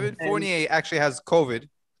 Evan Fournier actually has COVID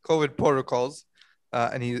protocols,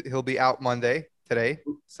 and he'll be out today.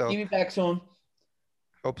 So He'll be back soon.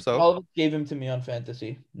 Hope so. All of it gave him to me on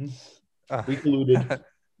fantasy. We colluded.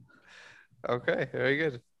 Okay, very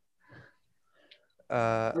good.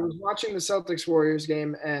 I was watching the Celtics-Warriors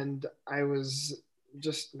game, and I was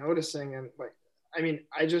just noticing,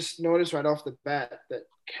 I just noticed right off the bat that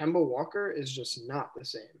Kemba Walker is just not the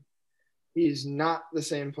same. He's not the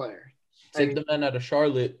same player. Take the man out of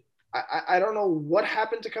Charlotte. I don't know what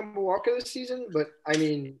happened to Kemba Walker this season, but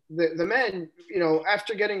the man,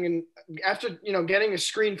 after getting a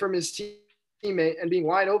screen from his teammate and being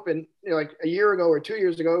wide open, like a year ago or 2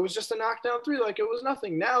 years ago, it was just a knockdown three, like it was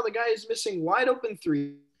nothing. Now the guy is missing wide open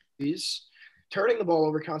threes, turning the ball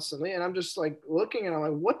over constantly, and I'm just like looking and I'm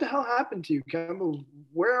like, what the hell happened to you, Kemba?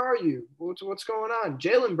 Where are you? What's going on?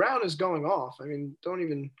 Jaylen Brown is going off. I mean, don't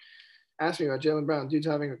even ask me about Jaylen Brown. Dude's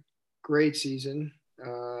having a great season.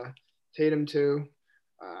 Tatum too.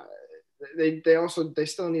 They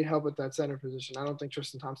still need help at that center position. I don't think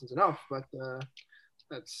Tristan Thompson's enough, but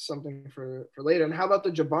that's something for later. And how about the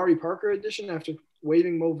Jabari Parker addition after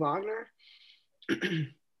waiving Mo Wagner?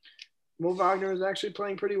 Mo Wagner is actually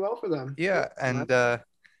playing pretty well for them. Yeah, and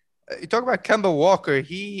you talk about Kemba Walker.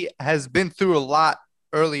 He has been through a lot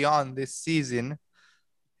early on this season.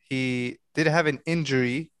 He did have an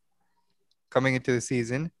injury coming into the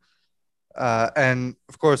season. And,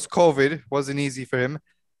 of course, COVID wasn't easy for him.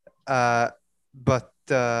 But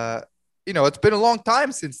it's been a long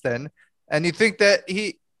time since then. And you think that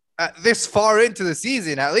he, this far into the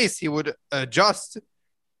season, at least he would adjust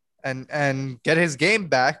and get his game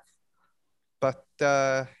back. But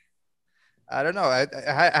I don't know. It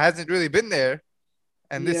hasn't really been there.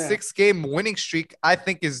 And this 6-game winning streak, I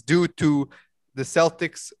think, is due to the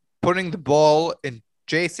Celtics putting the ball in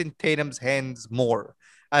Jason Tatum's hands more.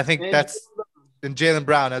 I think that's in Jaylen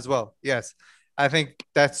Brown as well. Yes. I think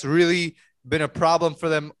that's really been a problem for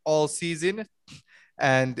them all season.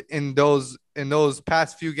 And in those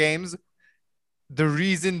past few games, the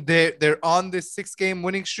reason they're on this 6-game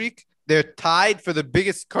winning streak, they're tied for the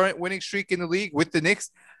biggest current winning streak in the league with the Knicks.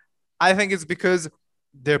 I think it's because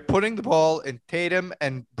they're putting the ball in Tatum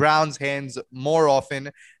and Brown's hands more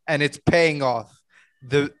often, and it's paying off.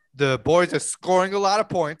 The boys are scoring a lot of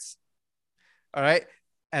points. All right.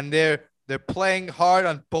 And they're playing hard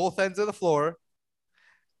on both ends of the floor.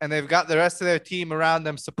 And they've got the rest of their team around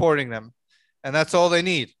them supporting them. And that's all they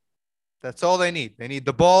need. That's all they need. They need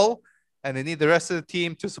the ball and they need the rest of the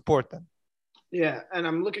team to support them. Yeah. And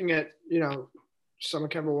I'm looking at, some of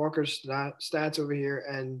Kemba Walker's stats over here.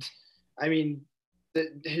 And I mean,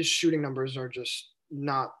 his shooting numbers are just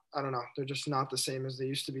not, I don't know. They're just not the same as they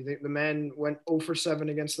used to be. The man went 0 for 7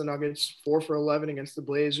 against the Nuggets, 4 for 11 against the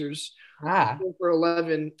Blazers, 4 for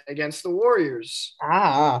 11 against the Warriors.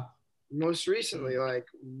 Most recently, like,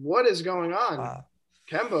 what is going on?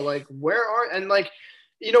 Kemba, like, we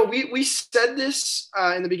said this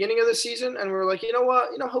in the beginning of the season, and we were like, you know what?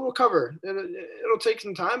 He'll recover. It'll take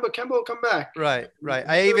some time, but Kemba will come back. Right.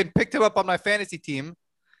 I even picked him up on my fantasy team,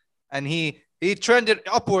 and he trended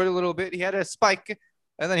upward a little bit. He had a spike,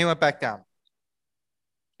 and then he went back down.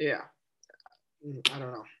 Yeah. I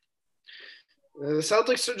don't know. The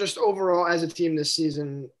Celtics are just overall as a team this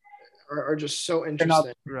season are just so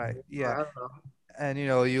interesting. Right. Yeah. I don't know. And,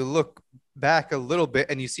 you look back a little bit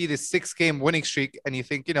and you see this 6-game winning streak and you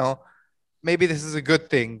think, maybe this is a good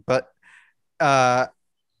thing. But and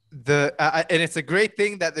it's a great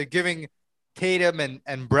thing that they're giving Tatum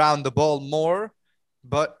and Brown the ball more.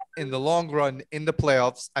 But in the long run, in the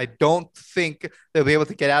playoffs, I don't think they'll be able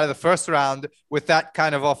to get out of the first round with that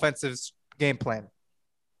kind of offensive game plan.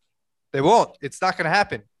 They won't. It's not going to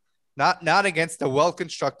happen. Not against a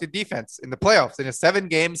well-constructed defense in the playoffs in a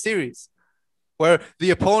 7-game series where the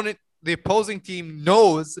opposing team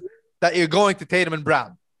knows that you're going to Tatum and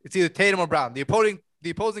Brown. It's either Tatum or Brown. The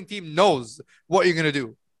opposing team knows what you're going to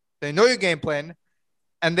do. They know your game plan,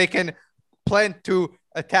 and they can plan to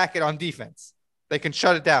attack it on defense. They can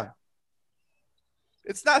shut it down.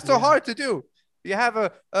 It's not so hard to do. You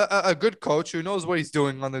have a good coach who knows what he's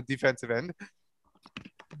doing on the defensive end.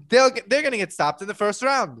 They're going to get stopped in the first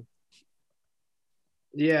round.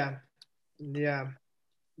 Yeah.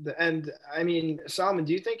 And I mean, Solomon,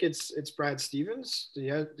 do you think it's Brad Stevens? Do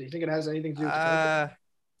you think it has anything to do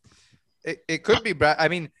with it could be Brad. I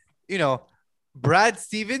mean, Brad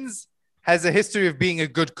Stevens has a history of being a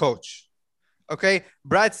good coach. Okay,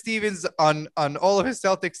 Brad Stevens on all of his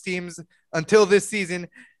Celtics teams until this season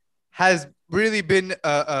has really been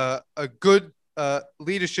a good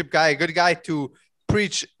leadership guy, a good guy to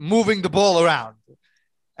preach moving the ball around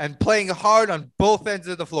and playing hard on both ends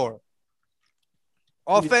of the floor,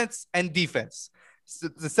 offense and defense. So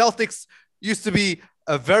the Celtics used to be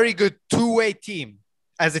a very good two-way team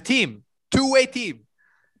as a team, two-way team,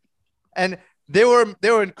 and they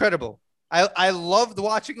were incredible. I loved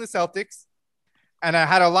watching the Celtics. And I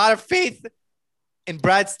had a lot of faith in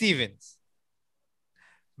Brad Stevens.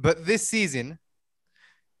 But this season,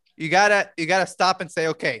 you gotta stop and say,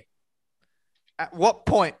 okay, at what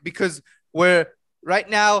point? Because right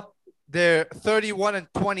now they're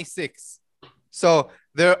 31-26. So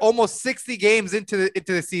they're almost 60 games into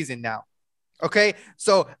the season now. Okay.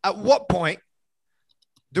 So at what point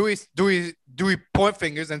do we point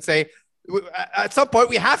fingers and say, at some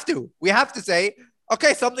point we have to say,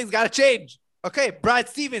 okay, something's got to change. Okay, Brad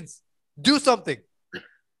Stevens, do something.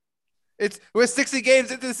 We're 60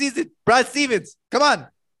 games into the season. Brad Stevens, come on.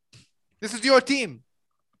 This is your team.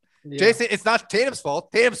 Yeah. Jason, it's not Tatum's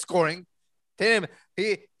fault. Tatum's scoring. Tatum,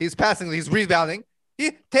 he's passing, he's rebounding.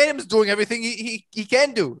 Tatum's doing everything he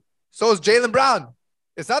can do. So is Jaylen Brown.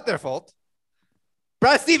 It's not their fault.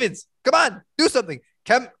 Brad Stevens, come on, do something.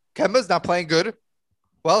 Kemba's not playing good.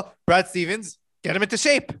 Well, Brad Stevens, get him into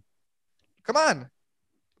shape. Come on.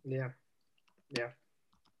 Yeah.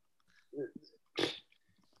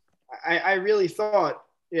 I really thought,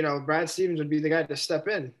 Brad Stevens would be the guy to step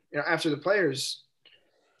in, after the players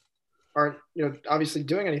aren't, obviously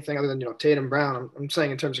doing anything other than, Tatum Brown. I'm saying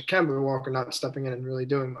in terms of Kemba Walker not stepping in and really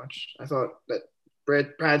doing much. I thought that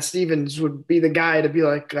Brad Stevens would be the guy to be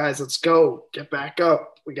like, guys, let's go, get back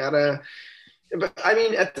up. We gotta. But I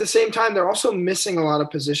mean, at the same time, they're also missing a lot of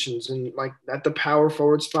positions, and like at the power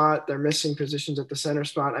forward spot, they're missing positions at the center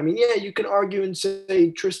spot. I mean, yeah, you can argue and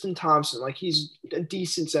say Tristan Thompson, like he's a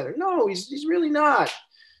decent center. No, he's really not.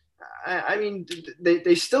 I mean,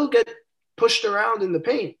 they still get pushed around in the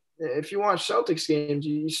paint. If you watch Celtics games,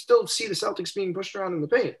 you still see the Celtics being pushed around in the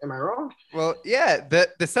paint. Am I wrong? Well, yeah,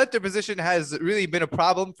 the center position has really been a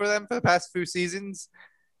problem for them for the past few seasons,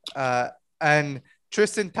 and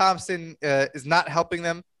Tristan Thompson is not helping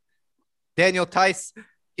them. Daniel Tice,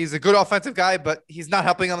 he's a good offensive guy, but he's not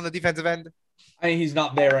helping them on the defensive end. I mean, he's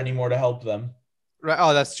not there anymore to help them. Right.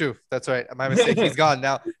 Oh, that's true. That's right. My mistake. He's gone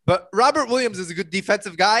now. But Robert Williams is a good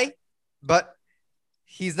defensive guy, but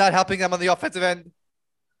he's not helping them on the offensive end.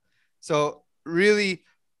 So really,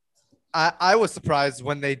 I was surprised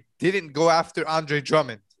when they didn't go after Andre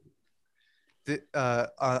Drummond at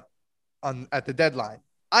the deadline.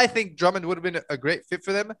 I think Drummond would have been a great fit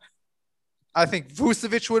for them. I think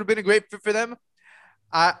Vucevic would have been a great fit for them.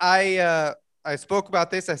 I spoke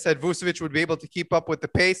about this. I said Vucevic would be able to keep up with the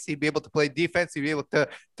pace. He'd be able to play defense. He'd be able to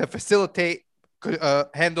facilitate,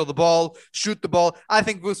 handle the ball, shoot the ball. I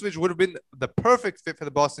think Vucevic would have been the perfect fit for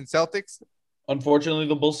the Boston Celtics. Unfortunately,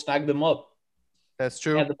 the Bulls snagged them up. That's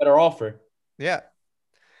true. They had the better offer. Yeah.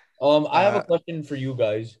 I have a question for you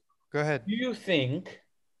guys. Go ahead. Do you think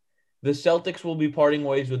the Celtics will be parting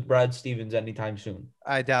ways with Brad Stevens anytime soon?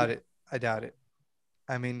 I doubt it.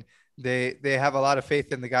 I mean, they have a lot of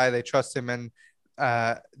faith in the guy. They trust him, and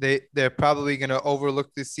they're probably going to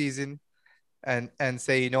overlook this season and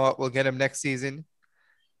say, you know what, we'll get him next season.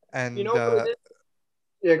 And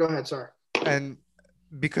yeah, go ahead. Sorry. And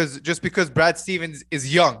because Brad Stevens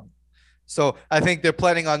is young, so I think they're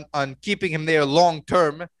planning on keeping him there long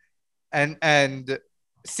term, and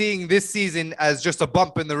seeing this season as just a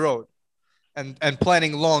bump in the road, and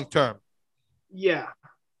planning long term. Yeah.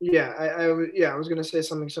 I was going to say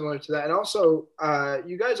something similar to that. And also,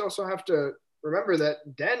 you guys also have to remember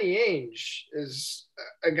that Danny Ainge is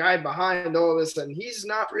a guy behind all this, and he's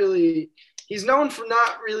known for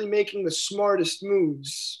not really making the smartest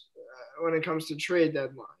moves when it comes to the trade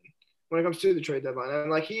deadline.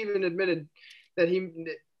 And like, he even admitted that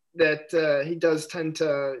he does tend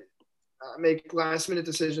to make last minute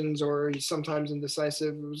decisions, or he's sometimes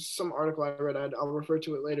indecisive. It was some article I read. I'll refer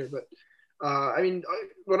to it later, but I mean,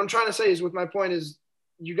 what I'm trying to say is, with my point is,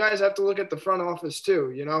 you guys have to look at the front office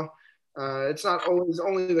too. You know, it's not always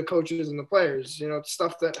only the coaches and the players. You know, it's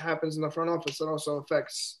stuff that happens in the front office that also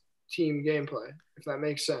affects team gameplay. If that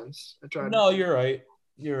makes sense. You're right.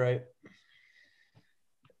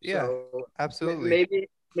 Yeah, so absolutely.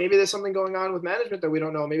 Maybe there's something going on with management that we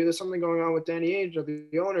don't know. Maybe there's something going on with Danny Ainge or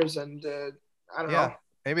the owners, and I don't know.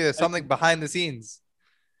 Maybe there's something behind the snes.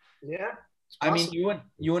 Yeah. I mean,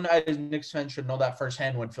 you and I as Knicks fans should know that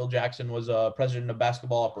firsthand when Phil Jackson was president of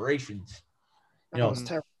basketball operations. You know,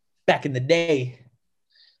 back in the day.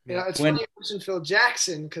 You know, it's funny you mentioned Phil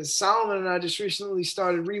Jackson, because Solomon and I just recently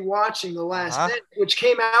started rewatching The Last Dance, which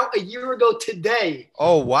came out a year ago today.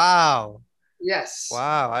 Oh, wow. Yes.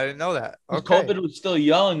 Wow, I didn't know that. Okay. COVID was still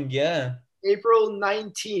young, yeah. April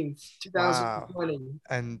 19th, 2020. Wow.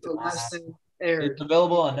 And The Last Dance aired. It's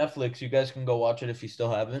available on Netflix. You guys can go watch it if you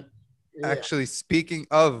still haven't. Yeah. Actually, speaking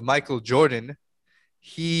of Michael Jordan,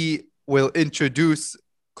 he will introduce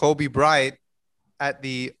Kobe Bryant at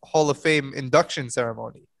the Hall of Fame induction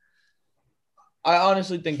ceremony. I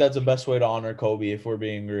honestly think that's the best way to honor Kobe, if we're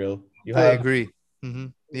being real. I agree. Mm-hmm.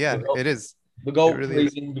 Yeah, it is. The GOAT, really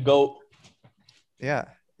praising the GOAT. Yeah,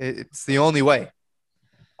 it's the only way.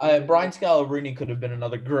 Brian Scalabrine could have been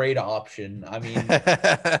another great option. I mean,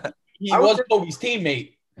 he was Kobe's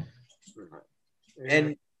teammate.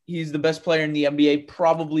 And he's the best player in the NBA,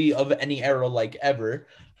 probably of any era, like, ever.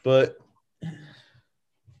 But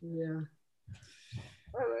yeah.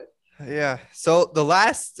 All right. Yeah. So the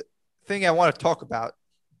last thing I want to talk about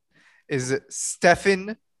is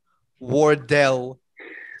Stephen Wardell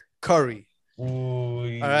Curry.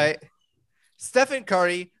 Ooh. All right. Stephen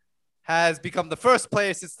Curry has become the first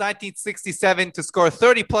player since 1967 to score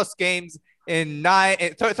 30 plus points in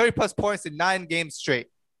 9 games straight.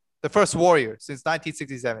 The first Warrior since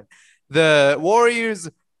 1967. The Warriors'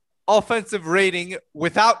 offensive rating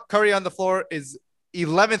without Curry on the floor is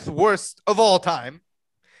 11th worst of all time.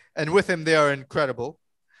 And with him, they are incredible.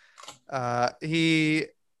 He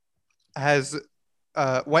has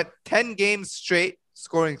went 10 games straight,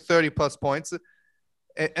 scoring 30 plus points,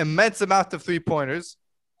 an immense amount of three-pointers.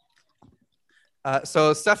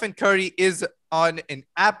 So Stephen Curry is on an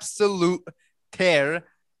absolute tear,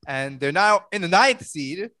 and they're now in the 9th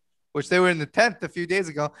seed, which they were in the 10th a few days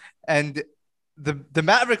ago. And the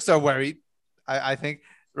Mavericks are worried, I think.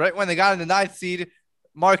 Right when they got in the 9th seed,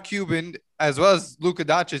 Mark Cuban, as well as Luka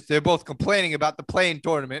Doncic, they're both complaining about the play-in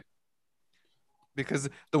tournament because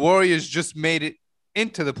the Warriors just made it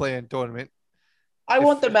into the play-in tournament. I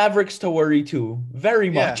want the Mavericks to worry too, very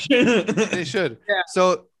much. Yeah, they should. Yeah.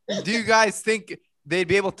 So do you guys think they'd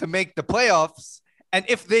be able to make the playoffs? And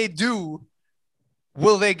if they do,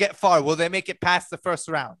 will they get far? Will they make it past the first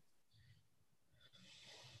round?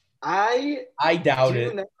 I doubt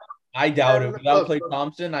it. I doubt it. Without Klay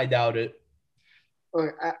Thompson, I doubt it.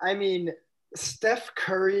 Look, I mean, Steph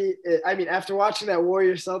Curry, after watching that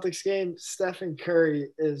Warriors-Celtics game, Stephen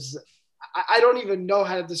Curry is I don't even know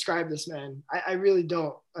how to describe this man. I really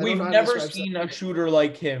don't. We've never seen a shooter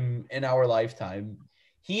like him in our lifetime.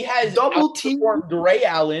 He has double team Ray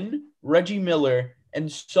Allen, Reggie Miller, and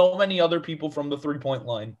so many other people from the 3-point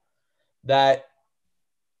line that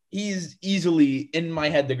he's easily, in my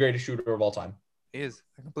head, the greatest shooter of all time. He is.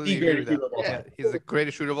 I completely agree with that. Yeah, he's the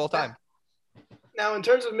greatest shooter of all time. Now, in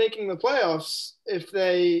terms of making the playoffs, if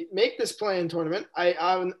they make this play-in tournament, I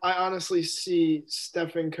honestly see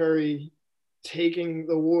Stephen Curry taking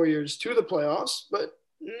the Warriors to the playoffs, but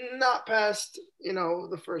not past,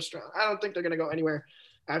 the first round. I don't think they're going to go anywhere.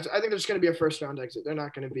 I think there's going to be a first-round exit. They're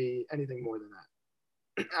not going to be anything more than that.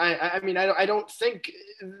 I don't think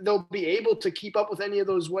they'll be able to keep up with any of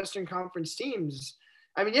those Western Conference teams.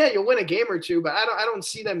 I mean, yeah, you'll win a game or two, but I don't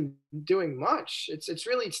see them doing much. It's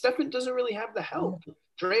really Stephen doesn't really have the help.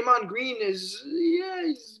 Draymond Green he's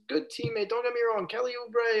a good teammate. Don't get me wrong. Kelly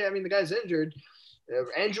Oubre, I mean, the guy's injured.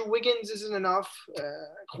 Andrew Wiggins isn't enough.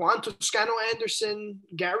 Juan Toscano Anderson,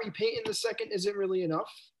 Gary Payton II isn't really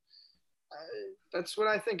enough. That's what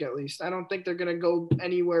I think, at least. I don't think they're going to go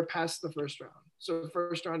anywhere past the first round. So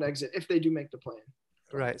first round exit if they do make the play-in.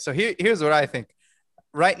 Right. So here's what I think.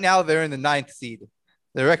 Right now they're in the 9th seed.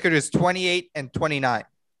 The record is 28-29.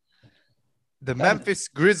 The Memphis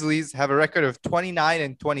Grizzlies have a record of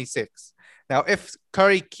 29-26. Now, if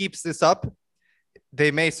Curry keeps this up,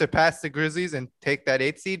 they may surpass the Grizzlies and take that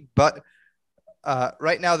 8th seed. But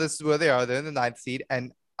right now, this is where they are. They're in the 9th seed.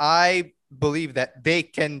 And I believe that they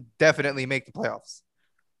can definitely make the playoffs.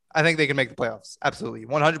 I think they can make the playoffs. Absolutely.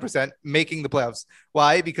 100% making the playoffs.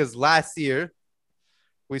 Why? Because last year,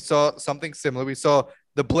 we saw something similar. We saw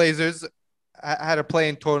the Blazers had a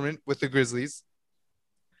play-in tournament with the Grizzlies.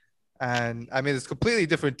 And, I mean, it's a completely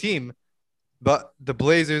different team. But the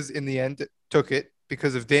Blazers, in the end, took it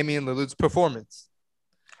because of Damian Lillard's performance.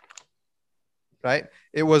 Right?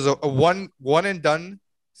 It was a one-and-done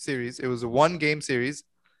series. It was a one-game series.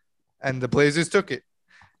 And the Blazers took it.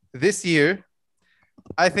 This year,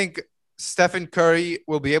 I think Stephen Curry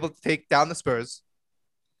will be able to take down the Spurs.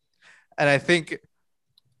 And I think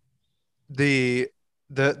the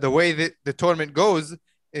way that the tournament goes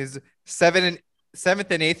is 7th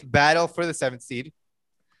and 8th battle for the 7th seed.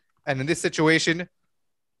 And in this situation,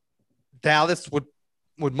 Dallas would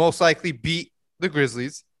most likely beat the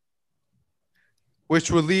Grizzlies, which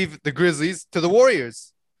will leave the Grizzlies to the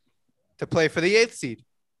Warriors to play for the 8th seed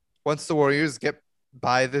once the Warriors get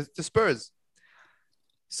by the Spurs.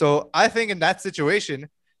 So I think in that situation,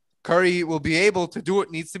 Curry will be able to do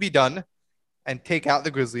what needs to be done and take out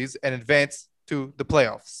the Grizzlies and advance to the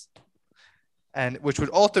playoffs. And which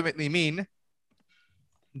would ultimately mean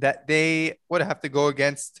that they would have to go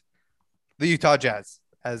against the Utah Jazz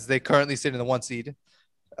as they currently sit in the 1 seed,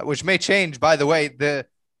 which may change. By the way, the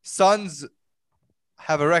Suns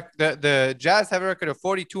have the Jazz have a record of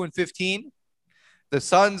 42-15. The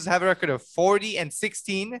Suns have a record of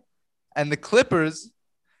 40-16, and the Clippers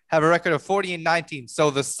have a record of 40-19. So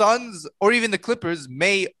the Suns or even the Clippers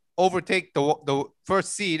may overtake the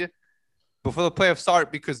first seed before the playoffs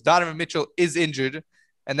start because Donovan Mitchell is injured,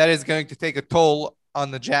 and that is going to take a toll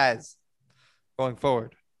on the Jazz going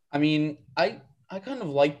forward. I mean, I kind of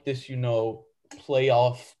like this,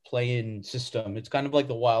 playoff play-in system. It's kind of like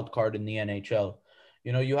the wild card in the NHL.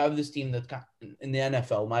 You have this team that's got in the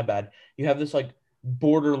NFL, my bad. You have this like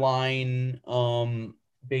borderline,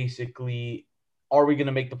 basically, are we going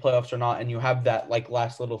to make the playoffs or not? And you have that like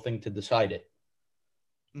last little thing to decide it.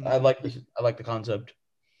 Mm-hmm. I like this. I like the concept.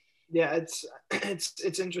 Yeah,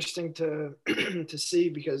 it's interesting to to see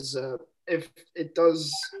because if it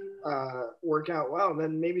does work out well,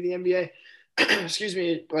 then maybe the NBA, excuse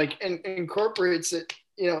me, like incorporates it,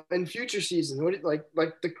 in future seasons. What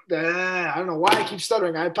I don't know why I keep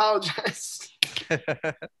stuttering. I apologize.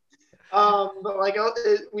 But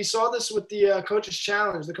we saw this with the Coaches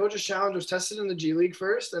Challenge. The Coaches Challenge was tested in the G League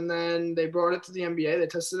first, and then they brought it to the NBA. They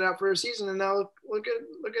tested it out for a season, and now look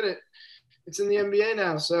at it. It's in the NBA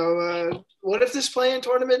now. So what if this play-in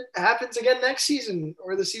tournament happens again next season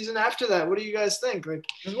or the season after that? What do you guys think?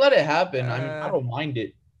 Just let it happen. I mean, I don't mind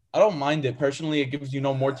it. I don't mind it personally. It gives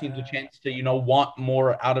more teams a chance to want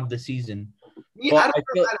more out of the season. Yeah, I don't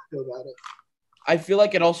know how to feel about it. I feel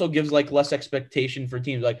like it also gives less expectation for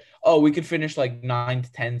teams. We could finish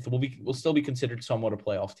 9th, 10th. We'll still be considered somewhat a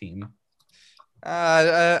playoff team.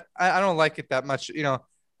 I don't like it that much.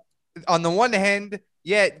 On the one hand,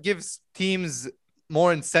 yeah, it gives teams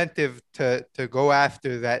more incentive to go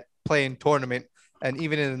after that play-in tournament. And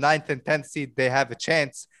even in the 9th and 10th seed, they have a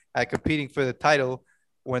chance at competing for the title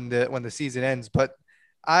when the season ends. But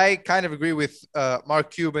I kind of agree with Mark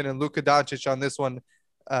Cuban and Luka Doncic on this one,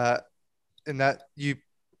 in that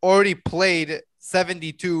already played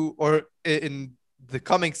 72 or in the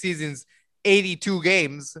coming seasons 82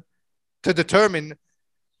 games to determine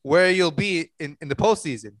where you'll be in the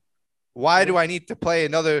postseason. Why do I need to play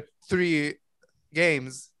another 3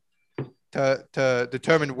 games to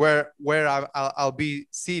determine where I'll be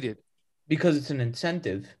seated? Because it's an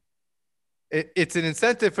incentive. It's an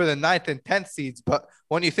incentive for the 9th and 10th seeds, but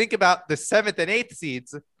when you think about the 7th and 8th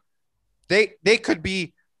seeds, they could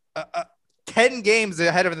be 10 games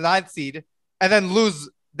ahead of the 9th seed and then lose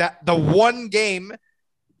the one game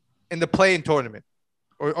in the play-in tournament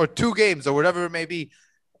or 2 games or whatever it may be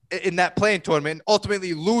in that play-in tournament and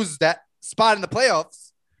ultimately lose that spot in the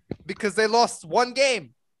playoffs because they lost one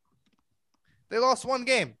game. They lost one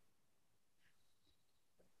game.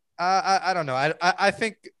 I don't know. I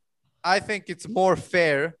think it's more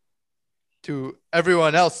fair to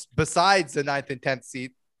everyone else besides the 9th and 10th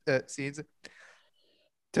seeds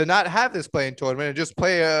to not have this play-in tournament and just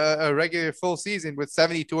play a regular full season with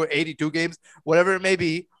 72 or 82 games, whatever it may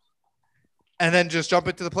be, and then just jump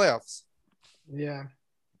into the playoffs. Yeah.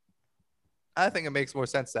 I think it makes more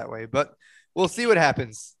sense that way, but we'll see what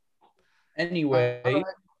happens. Anyway. All right.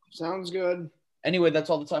 Sounds good. Anyway, that's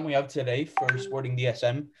all the time we have today for Sporting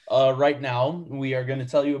DSM. Right now, we are going to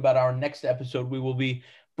tell you about our next episode. We will be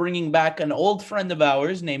bringing back an old friend of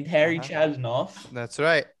ours named Harry Chasnoff. That's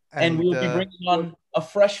right. And we will be bringing on a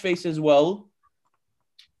fresh face as well.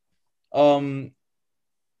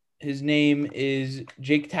 His name is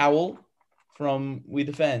Jake Towell from We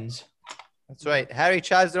the Fans. That's right. Harry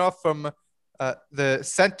Chasnoff from the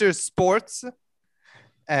Center Sports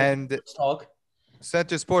and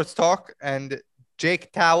Center Sports Talk, and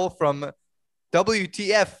Jake Towell from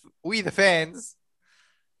WTF We the Fans.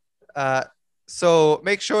 So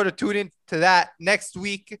make sure to tune in to that next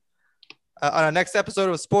week on our next episode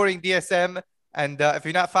of Sporting DSM. And if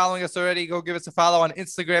you're not following us already, go give us a follow on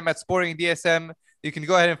Instagram at Sporting DSM. You can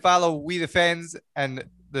go ahead and follow We the Fans and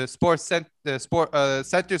the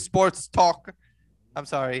Center Sports Talk. I'm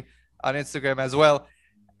sorry, on Instagram as well.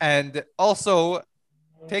 And also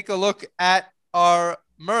take a look at our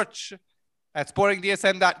merch at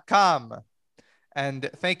sportingdsm.com. And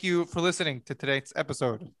thank you for listening to today's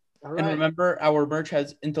episode. All right. And remember, our merch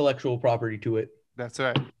has intellectual property to it. That's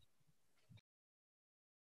right.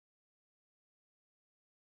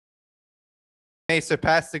 May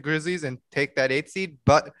surpass the Grizzlies and take that 8th seed,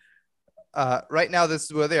 but right now this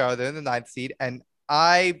is where they are. They're in the 9th seed, and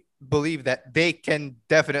I believe that they can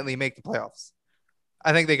definitely make the playoffs.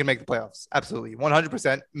 I think they can make the playoffs. Absolutely.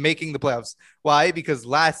 100% making the playoffs. Why? Because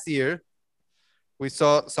last year we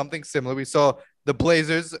saw something similar. We saw the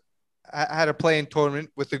Blazers had a play-in tournament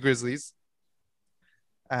with the Grizzlies.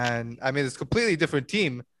 And I mean, it's a completely different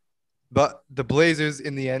team, but the Blazers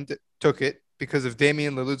in the end took it because of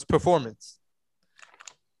Damian Lillard's performance.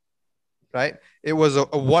 Right? It was a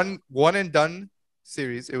one and done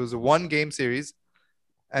series. It was a 1-game series,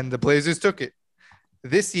 and the Blazers took it.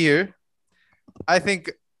 This year, I think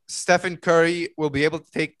Stephen Curry will be able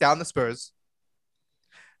to take down the Spurs.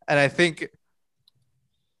 And I think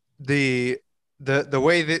the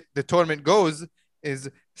way that the tournament goes is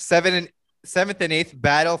 7th and 8th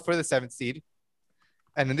battle for the 7th seed.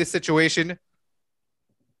 And in this situation,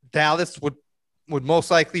 Dallas would most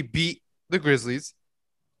likely beat the Grizzlies,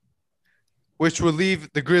 which will leave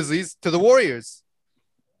the Grizzlies to the Warriors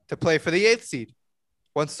to play for the 8th seed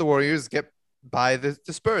once the Warriors get by the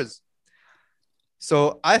Spurs.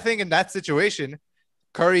 So I think in that situation,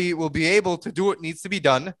 Curry will be able to do what needs to be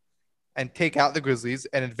done and take out the Grizzlies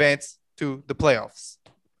and advance to the playoffs.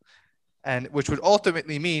 And which would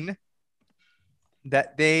ultimately mean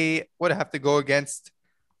that they would have to go against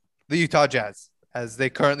the Utah Jazz as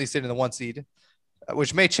they currently sit in the 1 seed,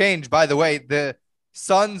 which may change. By the way, the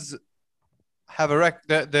Suns have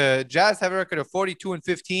the Jazz have a record of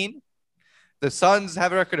 42-15. The Suns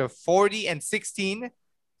have a record of 40-16,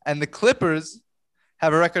 and the Clippers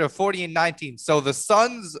have a record of 40-19. So the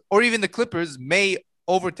Suns or even the Clippers may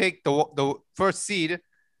overtake the 1st seed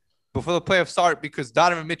before the playoffs start because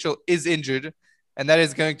Donovan Mitchell is injured, and that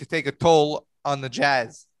is going to take a toll on the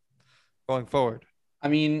Jazz going forward. I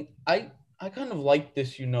mean, I kind of like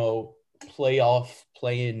this, playoff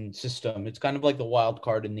play-in system. It's kind of like the wild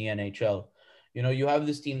card in the NHL. You have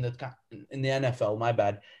this team that's in the NFL, my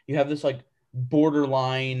bad. You have this like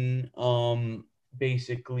borderline,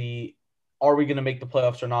 basically, are we going to make the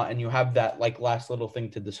playoffs or not? And you have that like last little thing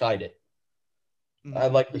to decide it. Mm-hmm. I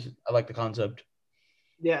like this. I like the concept.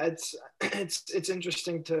 Yeah, it's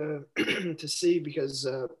interesting to to see because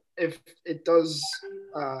if it does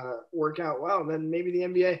work out well, then maybe the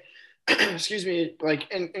NBA, excuse me, like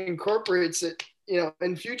incorporates it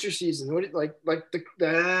in future seasons? What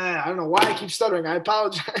I don't know why I keep stuttering. I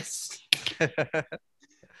apologize.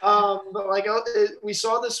 But we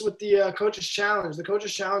saw this with the Coaches Challenge. The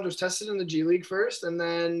Coaches Challenge was tested in the G League first, and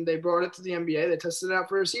then they brought it to the NBA. They tested it out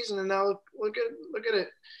for a season, and now look at it.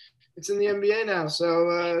 It's in the NBA now.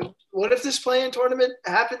 So what if this play-in tournament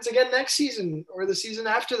happens again next season or the season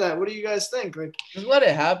after that? What do you guys think? Just let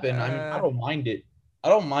it happen. I mean, I don't mind it. I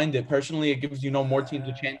don't mind it personally. It gives more teams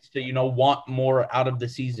a chance to want more out of the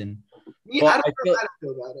season. Yeah, I don't know how to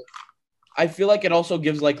feel about it. I feel like it also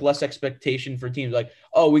gives less expectation for teams.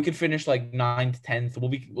 We could finish 9th,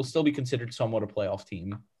 10th. We'll still be considered somewhat a playoff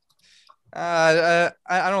team. I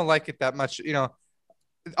don't like it that much.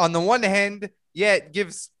 On the one hand, yeah, it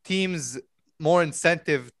gives teams more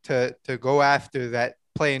incentive to go after that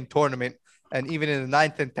play-in tournament, and even in the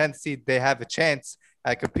 9th and 10th seed, they have a chance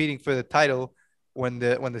at competing for the title when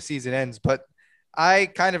the season ends. But I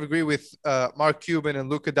kind of agree with Mark Cuban and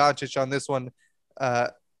Luka Doncic on this one.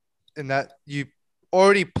 In that you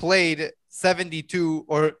already played 72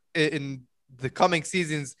 or in the coming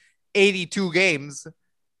seasons 82 games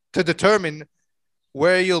to determine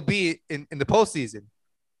where you'll be in the postseason.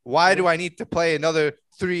 Why do I need to play another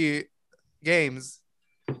 3 games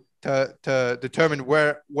to determine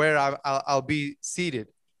where I'll be seated?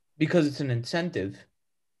 Because it's an incentive.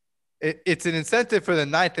 It's an incentive for the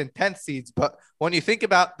 9th and 10th seeds, but when you think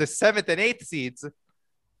about the 7th and 8th seeds,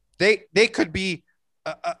 they could be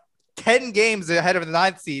 10 games ahead of the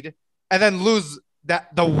 9th seed and then lose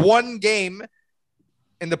the one game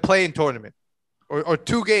in the play-in tournament or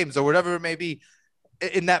 2 games or whatever it may be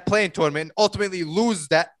in that play-in tournament and ultimately lose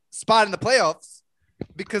that spot in the playoffs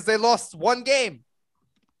because they lost one game.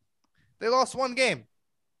 They lost one game.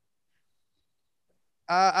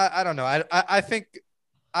 I don't know. I think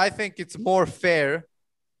it's more fair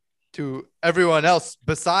to everyone else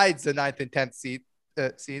besides the 9th and 10th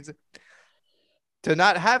seeds to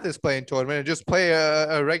not have this play-in tournament and just play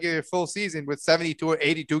a regular full season with 72 or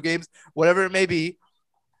 82 games, whatever it may be,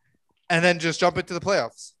 and then just jump into the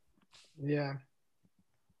playoffs. Yeah.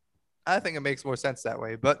 I think it makes more sense that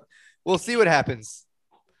way, but we'll see what happens.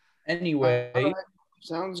 Anyway. Right.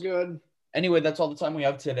 Sounds good. Anyway, that's all the time we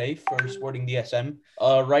have today for Sporting DSM.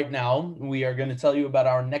 Right now, we are going to tell you about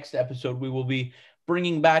our next episode. We will be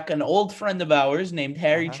bringing back an old friend of ours named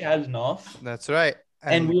Harry Chasnoff. That's right.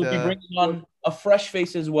 And we will be bringing on a fresh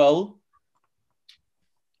face as well.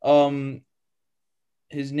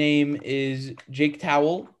 His name is Jake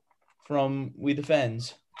Towell from We the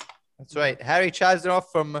Fans. That's right. Harry Chasnoff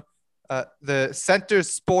from the Center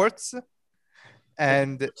Sports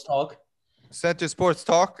and Center Sports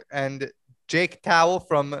Talk, and Jake Towell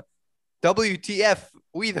from WTF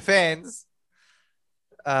We the Fans.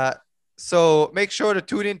 So make sure to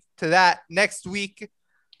tune in to that next week.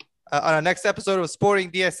 On our next episode of Sporting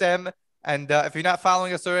DSM. And if you're not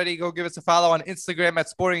following us already, go give us a follow on Instagram at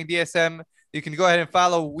Sporting DSM. You can go ahead and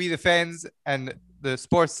follow We the Fans and the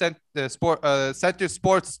Center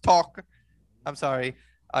Sports Talk. I'm sorry,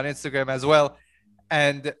 on Instagram as well.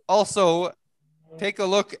 And also take a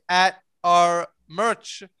look at our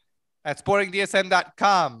merch at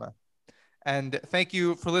sportingdsm.com. And thank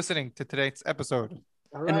you for listening to today's episode.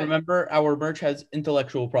 All right. And remember, our merch has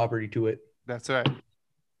intellectual property to it. That's right.